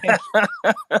I'm giving.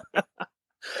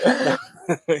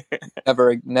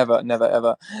 Never,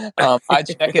 ever. I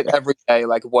check it every day.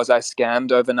 Like, was I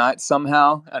scammed overnight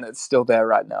somehow? And it's still there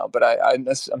right now. But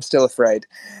I'm still afraid.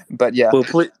 But yeah.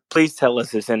 Well, please tell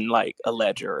us it's in like a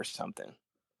ledger or something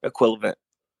equivalent.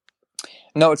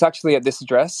 No, it's actually at this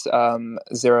address.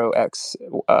 0x.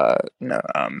 No.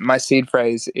 My seed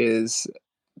phrase is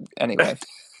anyway.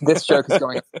 This joke is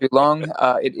going on too long.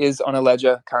 It is on a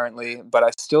ledger currently, but I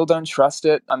still don't trust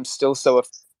it. I'm still so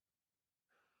afraid.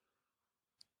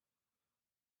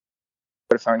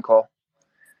 A phone call.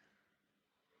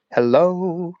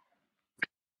 Hello.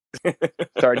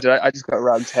 Sorry, I just got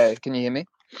rugged. Hey, can you hear me?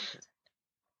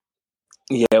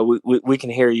 Yeah, we can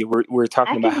hear you. We're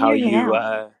talking about how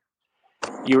you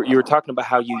You were talking about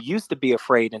how you used to be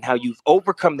afraid and how you've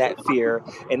overcome that fear,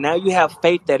 and now you have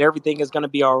faith that everything is going to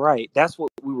be all right. That's what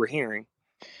we were hearing.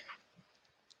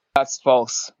 That's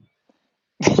false.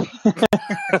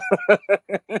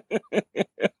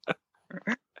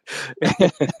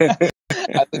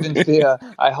 I live in fear.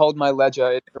 I hold my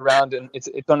ledger around, and it's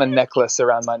on a necklace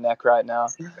around my neck right now.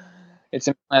 It's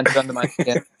implanted under my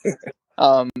skin.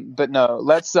 But no,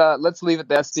 let's leave it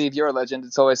there, Steve. You're a legend.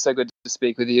 It's always so good to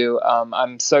speak with you.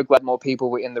 I'm so glad more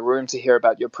people were in the room to hear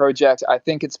about your project. I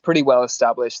think it's pretty well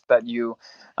established that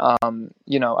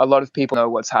a lot of people know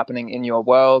what's happening in your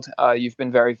world. You've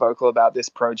been very vocal about this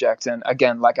project, and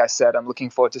again, like I said, I'm looking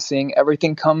forward to seeing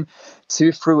everything come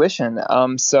to fruition.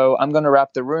 So I'm going to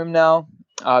wrap the room now.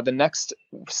 The next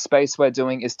space we're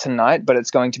doing is tonight, but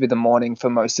it's going to be the morning for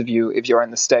most of you if you're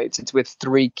in the States. It's with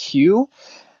 3Q,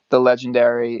 the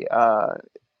legendary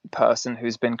person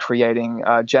who's been creating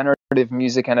generative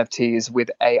music NFTs with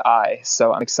AI.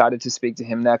 So I'm excited to speak to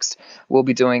him next. We'll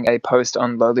be doing a post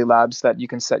on Lowly Labs that you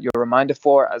can set your reminder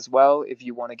for as well if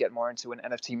you want to get more into an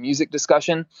NFT music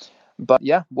discussion. But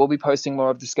yeah, we'll be posting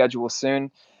more of the schedule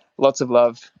soon. Lots of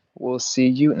love. We'll see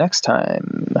you next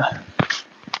time.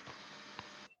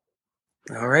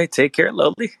 All right. Take care,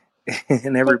 Lovely, and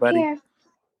Take everybody. care.